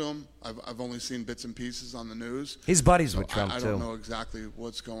talked to him. I've only seen bits and pieces on the news. He's buddies with So Trump, I too. don't know exactly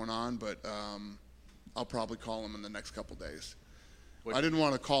what's going on, but I'll probably call him in the next couple days. I didn't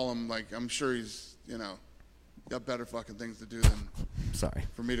want to call him, like, I'm sure he's, got better fucking things to do than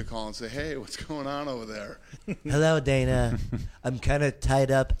for me to call and say, hey, what's going on over there? Hello, Dana. I'm kind of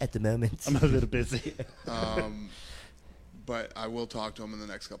tied up at the moment. I'm a little busy. But I will talk to him in the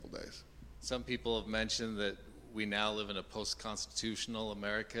next couple days. Some people have mentioned that we now live in a post-constitutional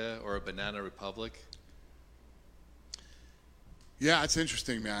America or a banana republic. Yeah, it's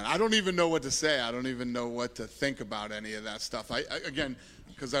interesting, man. I don't even know what to say. I don't even know what to think about any of that stuff. Again,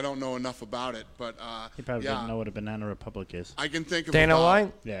 because I don't know enough about it. But He probably doesn't know what a banana republic is. I can think of Dana about,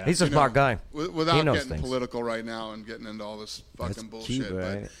 White? Yeah. He's a smart guy. Without He knows getting things. political right now and getting into all this fucking bullshit. Cuba,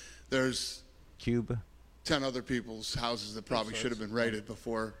 right? But there's Cuba. 10 other people's houses that probably should have been raided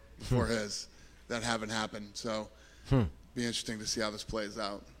before his that haven't happened. So be interesting to see how this plays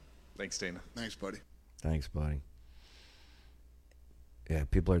out. Thanks, Dana. Thanks, buddy. Thanks, buddy. Yeah,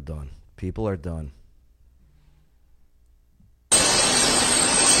 people are done. People are done.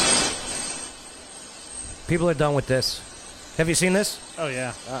 People are done with this. Have you seen this? Oh,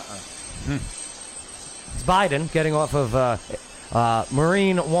 yeah. It's Biden getting off of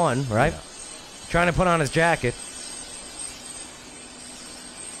Marine One, right? Yeah. Trying to put on his jacket.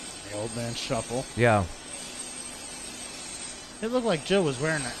 The old man shuffle. Yeah. It looked like Joe was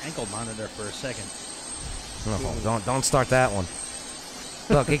wearing an ankle monitor for a second. Oh, don't start that one.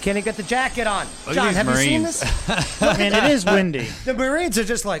 Look, can he get the jacket on? Look at John, these have you seen Marines. this? I mean, it is windy. The Marines are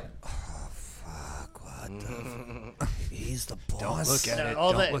just like, oh, fuck, what the He's the boss. Don't look at it.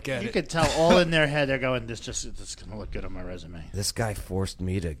 All Don't that, look at you it. could tell all in their head, they're going, this is going to look good on my resume. This guy forced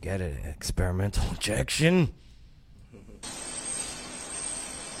me to get an experimental injection.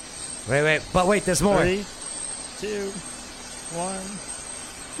 Wait, there's more. 3, 2, 1.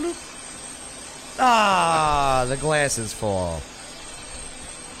 Bloop. Ah, the glasses fall.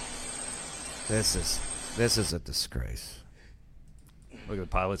 This is a disgrace. Look, the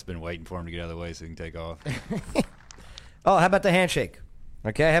pilot's been waiting for him to get out of the way so he can take off. Oh, how about the handshake?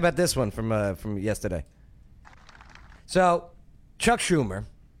 Okay, how about this one from yesterday? So, Chuck Schumer,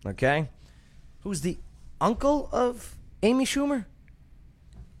 okay, who's the uncle of Amy Schumer?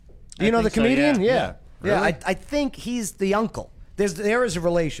 Do you know the think so, comedian? yeah. Yeah, Really? I think he's the uncle. There is a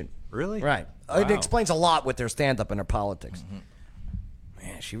relation. Really? Right. Wow. It explains a lot with their stand-up and their politics.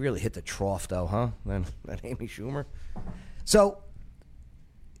 Man, she really hit the trough, though, huh? That Amy Schumer. So,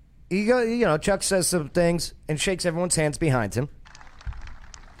 Chuck says some things and shakes everyone's hands behind him.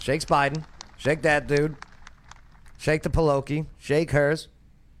 Shakes Biden. Shake that dude. Shake the Pelosi. Shake hers.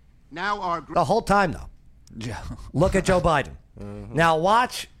 Now The whole time, though. Look at Joe Biden. Now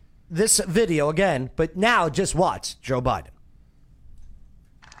watch this video again, but now just watch Joe Biden.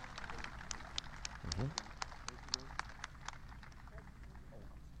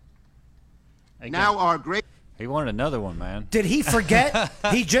 Now our great. He wanted another one, man. Did he forget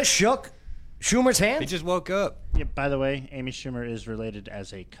he just shook Schumer's hand? He just woke up. Yeah, by the way, Amy Schumer is related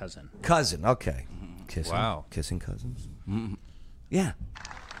as a cousin. Cousin, okay. Kissing, Wow. Kissing cousins? Yeah.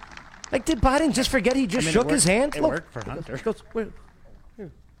 Like, did Biden just forget he just shook his hand? It Look. worked for Hunter. He goes, "Wait,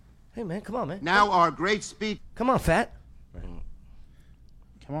 here. Hey, man, come on, man. Now our great speech. Come on, fat.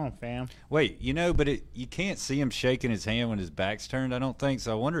 Come on, fam. Wait, but you can't see him shaking his hand when his back's turned, I don't think.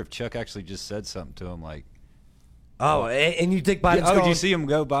 So I wonder if Chuck actually just said something to him like... Oh, and you think Biden's did going... you see him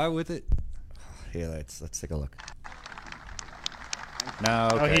go by with it? Here, let's take a look. No,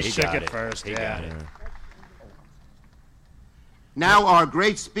 okay, he shook got it first, He yeah. got it. Now our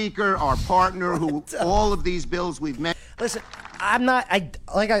great speaker, our partner, who all of these bills we've met. Listen, I'm not...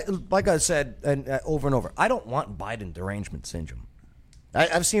 Like I said over and over, I don't want Biden derangement syndrome.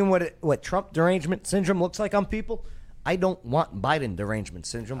 I've seen what Trump derangement syndrome looks like on people. I don't want Biden derangement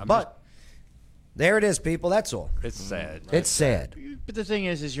syndrome, but there it is, people. That's all. It's sad. It's sad. But the thing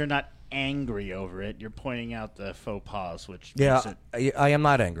is you're not angry over it. You're pointing out the faux pas, which Yeah, makes it I am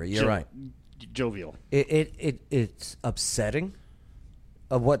not angry. You're right. Jovial. It's upsetting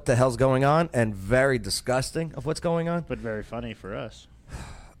of what the hell's going on and very disgusting of what's going on. But very funny for us.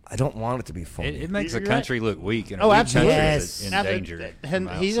 I don't want it to be funny. It makes the country look weak. And Oh, a weak absolutely. country Yes. is Now, endangered. and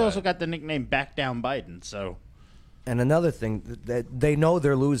from he's outside. also got the nickname Back Down Biden, so... And another thing, that they know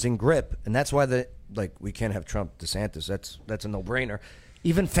they're losing grip, and that's why we can't have Trump, DeSantis. That's a no-brainer.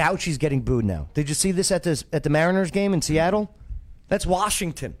 Even Fauci's getting booed now. Did you see this at the Mariners game in Seattle? That's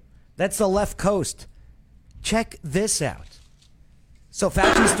Washington. That's the left coast. Check this out. So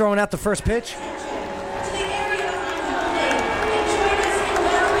Fauci's throwing out the first pitch.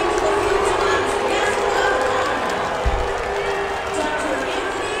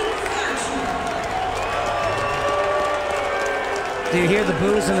 Do you hear the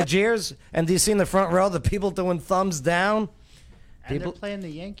boos and the jeers? And do you see in the front row the people doing thumbs down? And they're playing the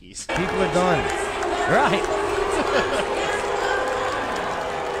Yankees. People are done. Right.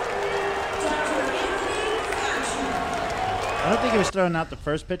 I don't think he was throwing out the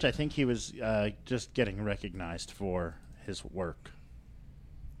first pitch. I think he was just getting recognized for his work.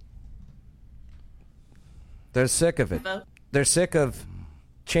 They're sick of it. They're sick of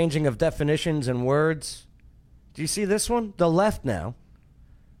changing of definitions and words. Do you see this one? The left now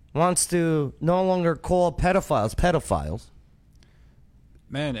wants to no longer call pedophiles.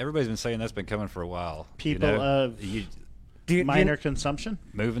 Man, everybody's been saying that's been coming for a while. People of minor consumption?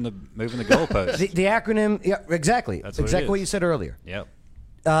 Moving the goalposts. the acronym, yeah, exactly. That's exactly what you said earlier. Yep.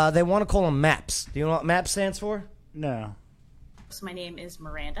 They want to call them MAPS. Do you know what MAPS stands for? No. So my name is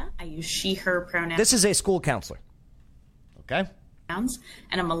Miranda. I use she, her pronouns. This is a school counselor. Okay. And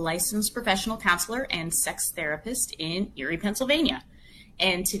I'm a licensed professional counselor and sex therapist in Erie, Pennsylvania.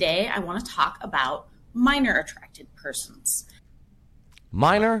 And today I want to talk about minor attracted persons.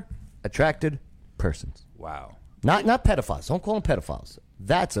 Minor attracted persons. Wow. Not pedophiles. Don't call them pedophiles.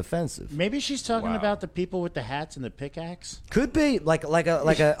 That's offensive. Maybe she's talking about the people with the hats and the pickaxe. Could be like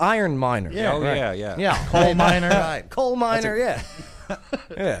a iron miner. Yeah. Oh, right. yeah. Coal miner. Right. Coal miner. Yeah.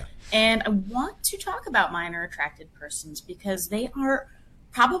 Yeah. And I want to talk about minor attracted persons because they are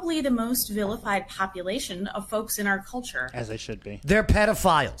probably the most vilified population of folks in our culture. As they should be. They're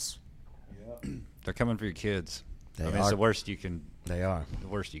pedophiles. They're coming for your kids. They It's are. the worst you can. They are. The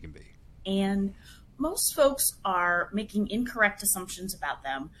worst you can be. And most folks are making incorrect assumptions about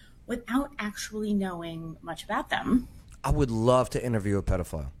them without actually knowing much about them. I would love to interview a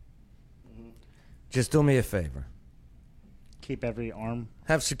pedophile. Just do me a favor. Keep every arm.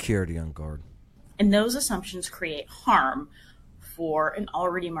 Have security on guard. And those assumptions create harm for an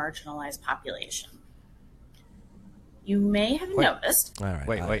already marginalized population. You may have noticed. All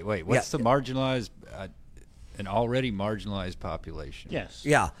right. Wait. What's the marginalized, an already marginalized population? Yes.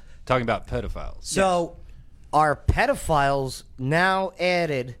 Yeah. Talking about pedophiles. So, are pedophiles now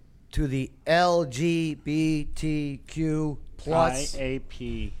added to the LGBTQ plus?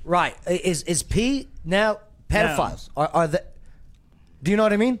 IAP. Right. Is P now pedophiles? Are the? Do you know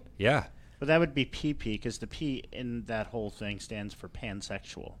what I mean? Yeah. But that would be PP because the P in that whole thing stands for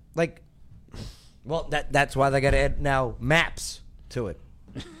pansexual. Like, well, that's why they got to add now MAPS to it.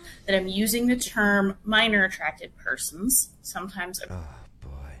 That I'm using the term minor attracted persons. Sometimes.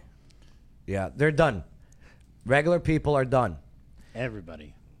 Yeah, they're done. Regular people are done.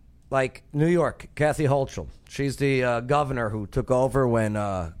 Everybody. Like New York, Kathy Hochul. She's the governor who took over when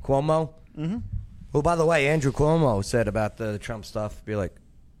Cuomo. Mm-hmm. Who, by the way, Andrew Cuomo said about the Trump stuff, be like,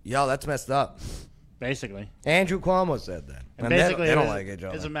 yo, that's messed up. Basically. Andrew Cuomo said that. And they basically, don't like it,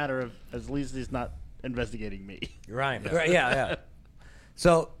 Joe. It's a matter of, at least he's not investigating me. Right. Yeah.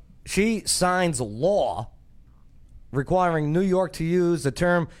 So she signs a law requiring New York to use the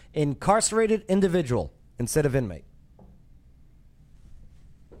term incarcerated individual instead of inmate.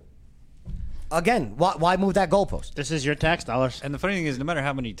 Again, why move that goalpost? This is your tax dollars. And the funny thing is, no matter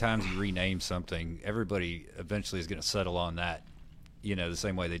how many times you rename something, everybody eventually is going to settle on that, the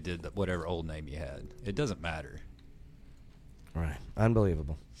same way they did whatever old name you had. It doesn't matter. Right.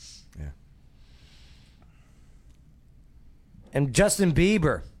 Unbelievable. Yeah. And Justin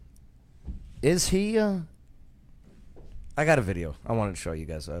Bieber, is he... I got a video I wanted to show you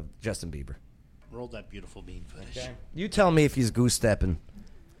guys of Justin Bieber. Roll that beautiful bean footage. Okay. You tell me if he's goose-stepping.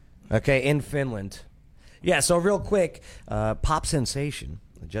 Okay, in Finland. Yeah, so real quick, pop sensation,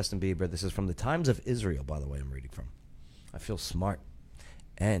 Justin Bieber. This is from the Times of Israel, by the way, I'm reading from. I feel smart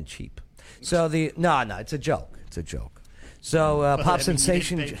and cheap. So no, it's a joke. It's a joke. So pop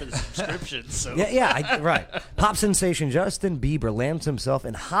sensation. You didn't pay for the subscription, so. Right. Pop sensation Justin Bieber lands himself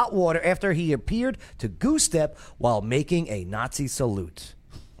in hot water after he appeared to goose step while making a Nazi salute.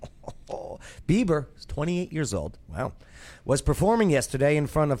 Bieber is 28 years old. Wow. Was performing yesterday in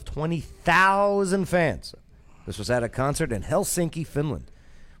front of 20,000 fans. This was at a concert in Helsinki, Finland,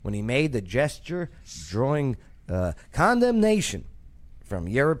 when he made the gesture drawing condemnation from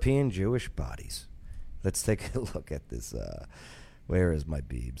European Jewish bodies. Let's take a look at this. Where is my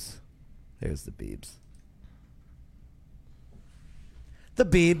Biebs? There's the Biebs. The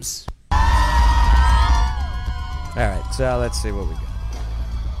Biebs. All right, so let's see what we got.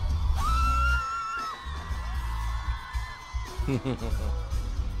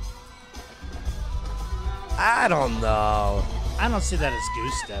 I don't know. I don't see that as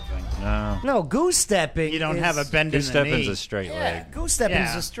goose stepping. No, goose stepping. You don't have a bend in the knee. Goose stepping's a straight leg. Goose stepping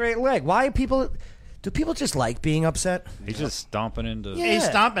is a straight leg. Why are people? Do people just like being upset? He's just stomping into. Yeah. He's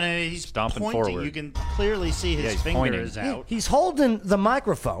stomping and he's Stomping pointing. forward. You can clearly see his he's finger pointing. is out. He's holding the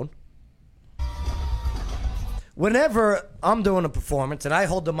microphone. Whenever I'm doing a performance and I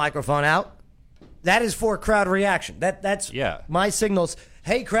hold the microphone out, that is for crowd reaction. That's my signals.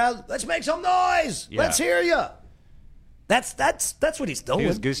 Hey, crowd, let's make some noise. Yeah. Let's hear you. That's what he's doing. He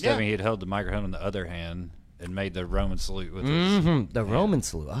was goose stepping. He had held the microphone in the other hand and made the Roman salute with his. The Roman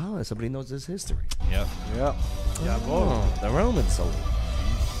salute. Oh, somebody knows this history. Yep. Yep. Oh, the Roman salute.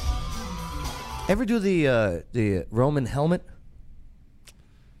 Ever do the Roman helmet?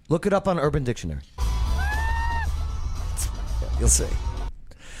 Look it up on Urban Dictionary. You'll see.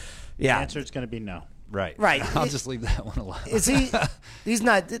 Yeah. The answer is going to be no. Right. Right. I'll just leave that one alone. Is he? He's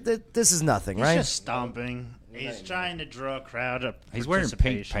not. This is nothing, He's right? just stomping. He's trying to draw a crowd of He's wearing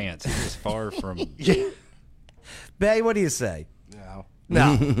pink pants. He's just far from. Bay, what do you say? No.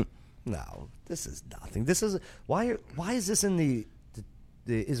 No. No. This is nothing. This is why is this in the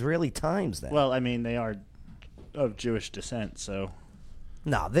Israeli Times then? Well, I mean, they are of Jewish descent, so.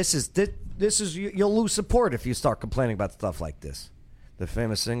 No, this is you'll lose support if you start complaining about stuff like this. The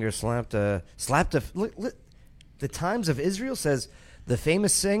famous singer slapped the Times of Israel says the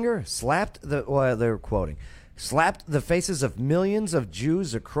famous singer slapped they're quoting slapped the faces of millions of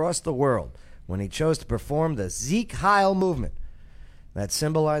Jews across the world when he chose to perform the Sieg Heil movement that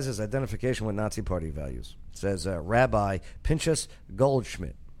symbolizes identification with Nazi party values, says Rabbi Pinchas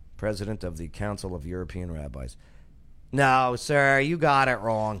Goldschmidt, president of the Council of European Rabbis. No, sir, you got it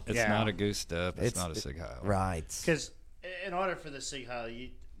wrong. It's not a goose step. It's not a Sieg Heil. Right. Because in order for the Sieg Heil,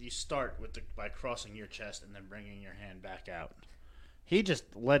 you start with by crossing your chest and then bringing your hand back out. He just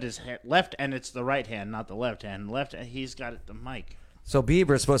let his left, and it's the right hand, not the left hand. He's got the mic. So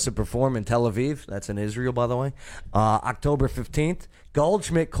Bieber is supposed to perform in Tel Aviv. That's in Israel, by the way. October 15th.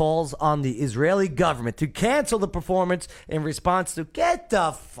 Goldschmidt calls on the Israeli government to cancel the performance in response to get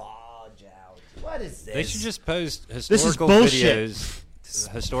the fudge out. What is this? They should just post This is historical bullshit.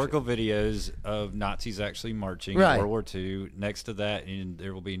 videos of Nazis actually marching Right. in World War II. Next to that, and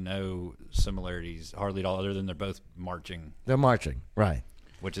there will be no similarities hardly at all, other than they're both marching. They're marching, right?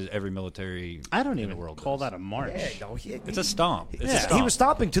 Which is every military. I don't in even the world call does. that a march. It's a stomp. It's a Yeah, stomp. he was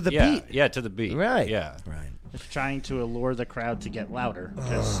stomping to the beat. Yeah, to the beat. Right. Yeah. Right. It's trying to allure the crowd to get louder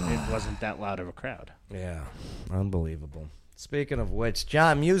because it wasn't that loud of a crowd. Yeah, unbelievable. Speaking of which,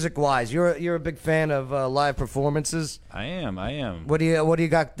 John, music-wise, you're a big fan of live performances. I am. What do you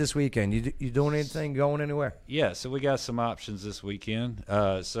got this weekend? You doing anything? Going anywhere? Yeah, so we got some options this weekend.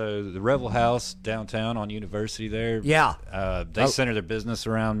 So the Revel House downtown on University there. Yeah. They center their business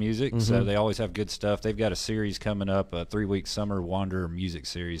around music, so Mhm. they always have good stuff. They've got a series coming up, a 3-week summer Wanderer music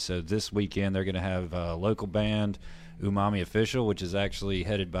series. So this weekend they're going to have a local band, Umami Official, which is actually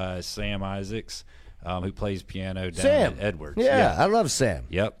headed by Sam Isaacs, who plays piano down Sam at Edwards. Yeah, I love Sam.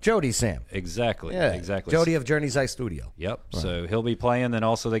 Yep. Jody Sam. Exactly. Yeah. Exactly. Jody of Journey's Eye Studio. Yep. Right. So he'll be playing. Then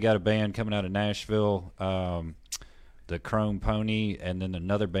also they got a band coming out of Nashville, the Chrome Pony, and then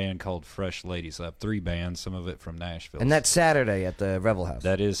another band called Fresh Ladies. So I have 3 bands, some of it from Nashville. And that's Saturday at the Revel House.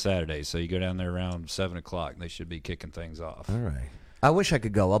 That is Saturday. So you go down there around 7 o'clock. They should be kicking things off. All right. I wish I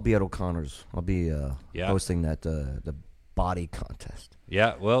could go. I'll be at O'Connor's. I'll be hosting that the body contest.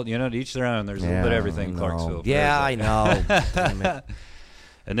 Yeah, well, to each their own. There's a little bit of everything in Clarksville. Yeah, I know. Damn it.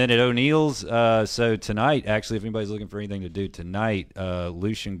 And then at O'Neill's, so tonight, actually, if anybody's looking for anything to do tonight,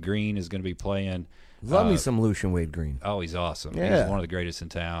 Lucian Green is going to be playing. Love me some Lucian Wade Green. Oh, he's awesome. Yeah. He's one of the greatest in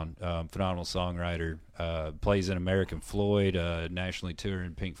town. Phenomenal songwriter. Plays in American Floyd, nationally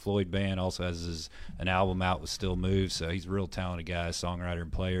touring Pink Floyd band. Also has an album out with Still Moves. So he's a real talented guy, songwriter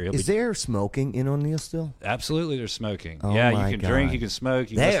and player. Is there smoking in O'Neill still? Absolutely, there's smoking. Oh yeah, my you can drink, God. you can smoke,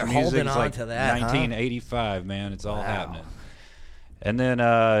 you They can are listen to music. holding It's on like to that, huh? 1985, man. It's all happening. And then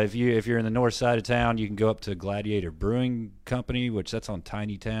if you're in the north side of town, you can go up to Gladiator Brewing Company, which that's on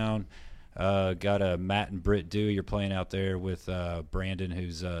Tiny Town. Got a Matt and Britt Dewey. You're playing out there with Brandon,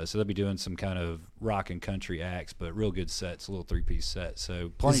 who's so they'll be doing some kind of rock and country acts, but real good sets, a little 3-piece set.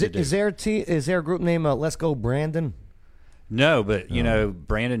 So plenty to do. Is there a group named Let's Go Brandon? No, but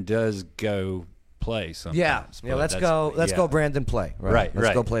Brandon does go play sometimes. Yeah, but let's go Brandon play. Right. Let's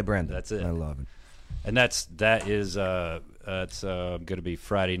right. go play Brandon. That's it. I love it. And that's going to be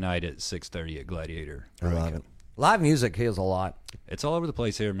Friday night at 6:30 at Gladiator. I love it. Live music heals a lot. It's all over the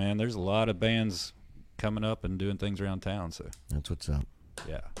place here, man. There's a lot of bands coming up and doing things around town. So that's what's up.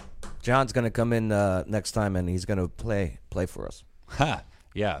 Yeah. John's going to come in next time, and he's going to play for us. Ha!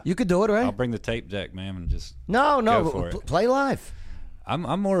 Yeah. You could do it, right? I'll bring the tape deck, man, and just no, go for it. Play live. I'm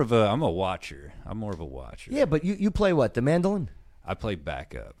a watcher. I'm more of a watcher. Yeah, but you play what? The mandolin? I play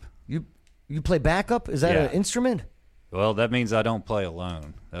backup. You You play backup? Is that an instrument? Well, that means I don't play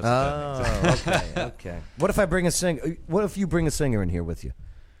alone. That's what that means. Okay. What if I bring a singer? What if you bring a singer in here with you?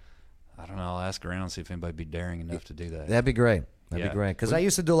 I don't know. I'll ask around and see if anybody'd be daring enough to do that. That'd be great. That'd be great. Because I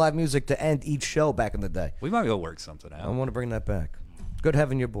used to do live music to end each show back in the day. We might be able to work something out. I want to bring that back. Good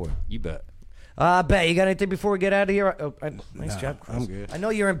having you aboard. You bet. Bet, you got anything before we get out of here? Nice job, Chris. I'm good. I know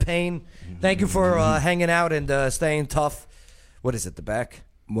you're in pain. Thank you for hanging out and staying tough. What is it, the back?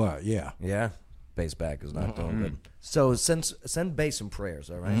 What? Yeah. Yeah? Bass back is not doing good. So send bass some prayers,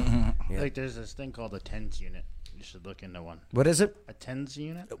 all right? Like there's this thing called a TENS unit. You should look into one. What is it? A TENS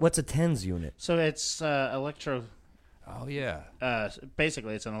unit? What's a TENS unit? So it's electro... Oh, yeah.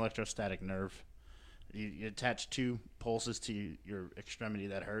 Basically, it's an electrostatic nerve. You attach 2 pulses to your extremity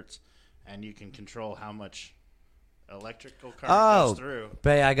that hurts, and you can control how much electrical current goes through.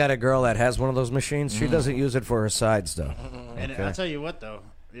 Bay, I got a girl that has one of those machines. She doesn't use it for her sides, though. And I'll tell you what, though,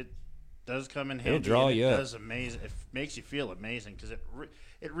 it does come in handy. It'll draw you up. It does amazing. It makes you feel amazing because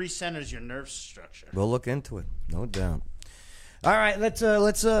it recenters your nerve structure. We'll look into it, no doubt. All right, let's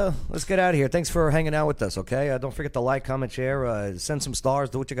get out of here. Thanks for hanging out with us. Okay, don't forget to like, comment, share, send some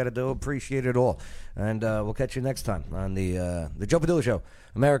stars, do what you got to do. Appreciate it all, and we'll catch you next time on the Joe Padula Show,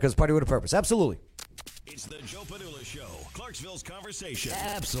 America's Party with a Purpose. Absolutely. It's the Joe Padula Show, Clarksville's conversation.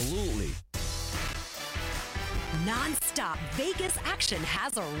 Absolutely. Non-stop Vegas action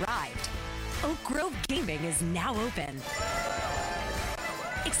has arrived. Oak Grove Gaming is now open.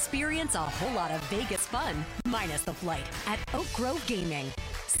 Experience a whole lot of Vegas fun, minus the flight, at Oak Grove Gaming.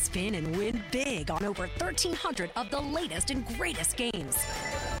 Spin and win big on over 1,300 of the latest and greatest games.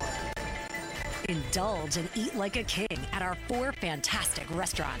 Indulge and eat like a king at our 4 fantastic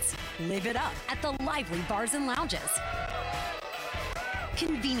restaurants. Live it up at the lively bars and lounges.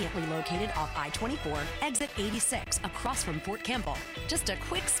 Conveniently located off I-24, exit 86, across from Fort Campbell. Just a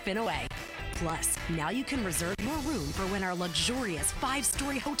quick spin away. Plus, now you can reserve your room for when our luxurious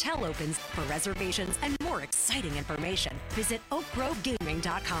 5-story hotel opens. For reservations and more exciting information, visit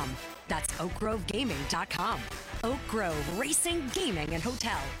oakgrovegaming.com. That's oakgrovegaming.com. Oak Grove Racing, Gaming, and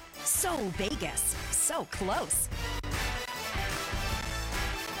Hotel. So Vegas, so close.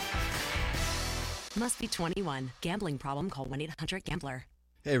 Must be 21. Gambling problem? Call 1-800-GAMBLER.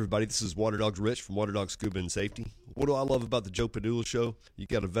 Hey everybody, this is Water Dogs Rich from Water Dog Scuba and Safety. What do I love about the Joe Padula Show? You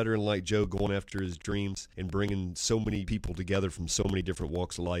got a veteran like Joe going after his dreams and bringing so many people together from so many different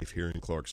walks of life here in Clarksville.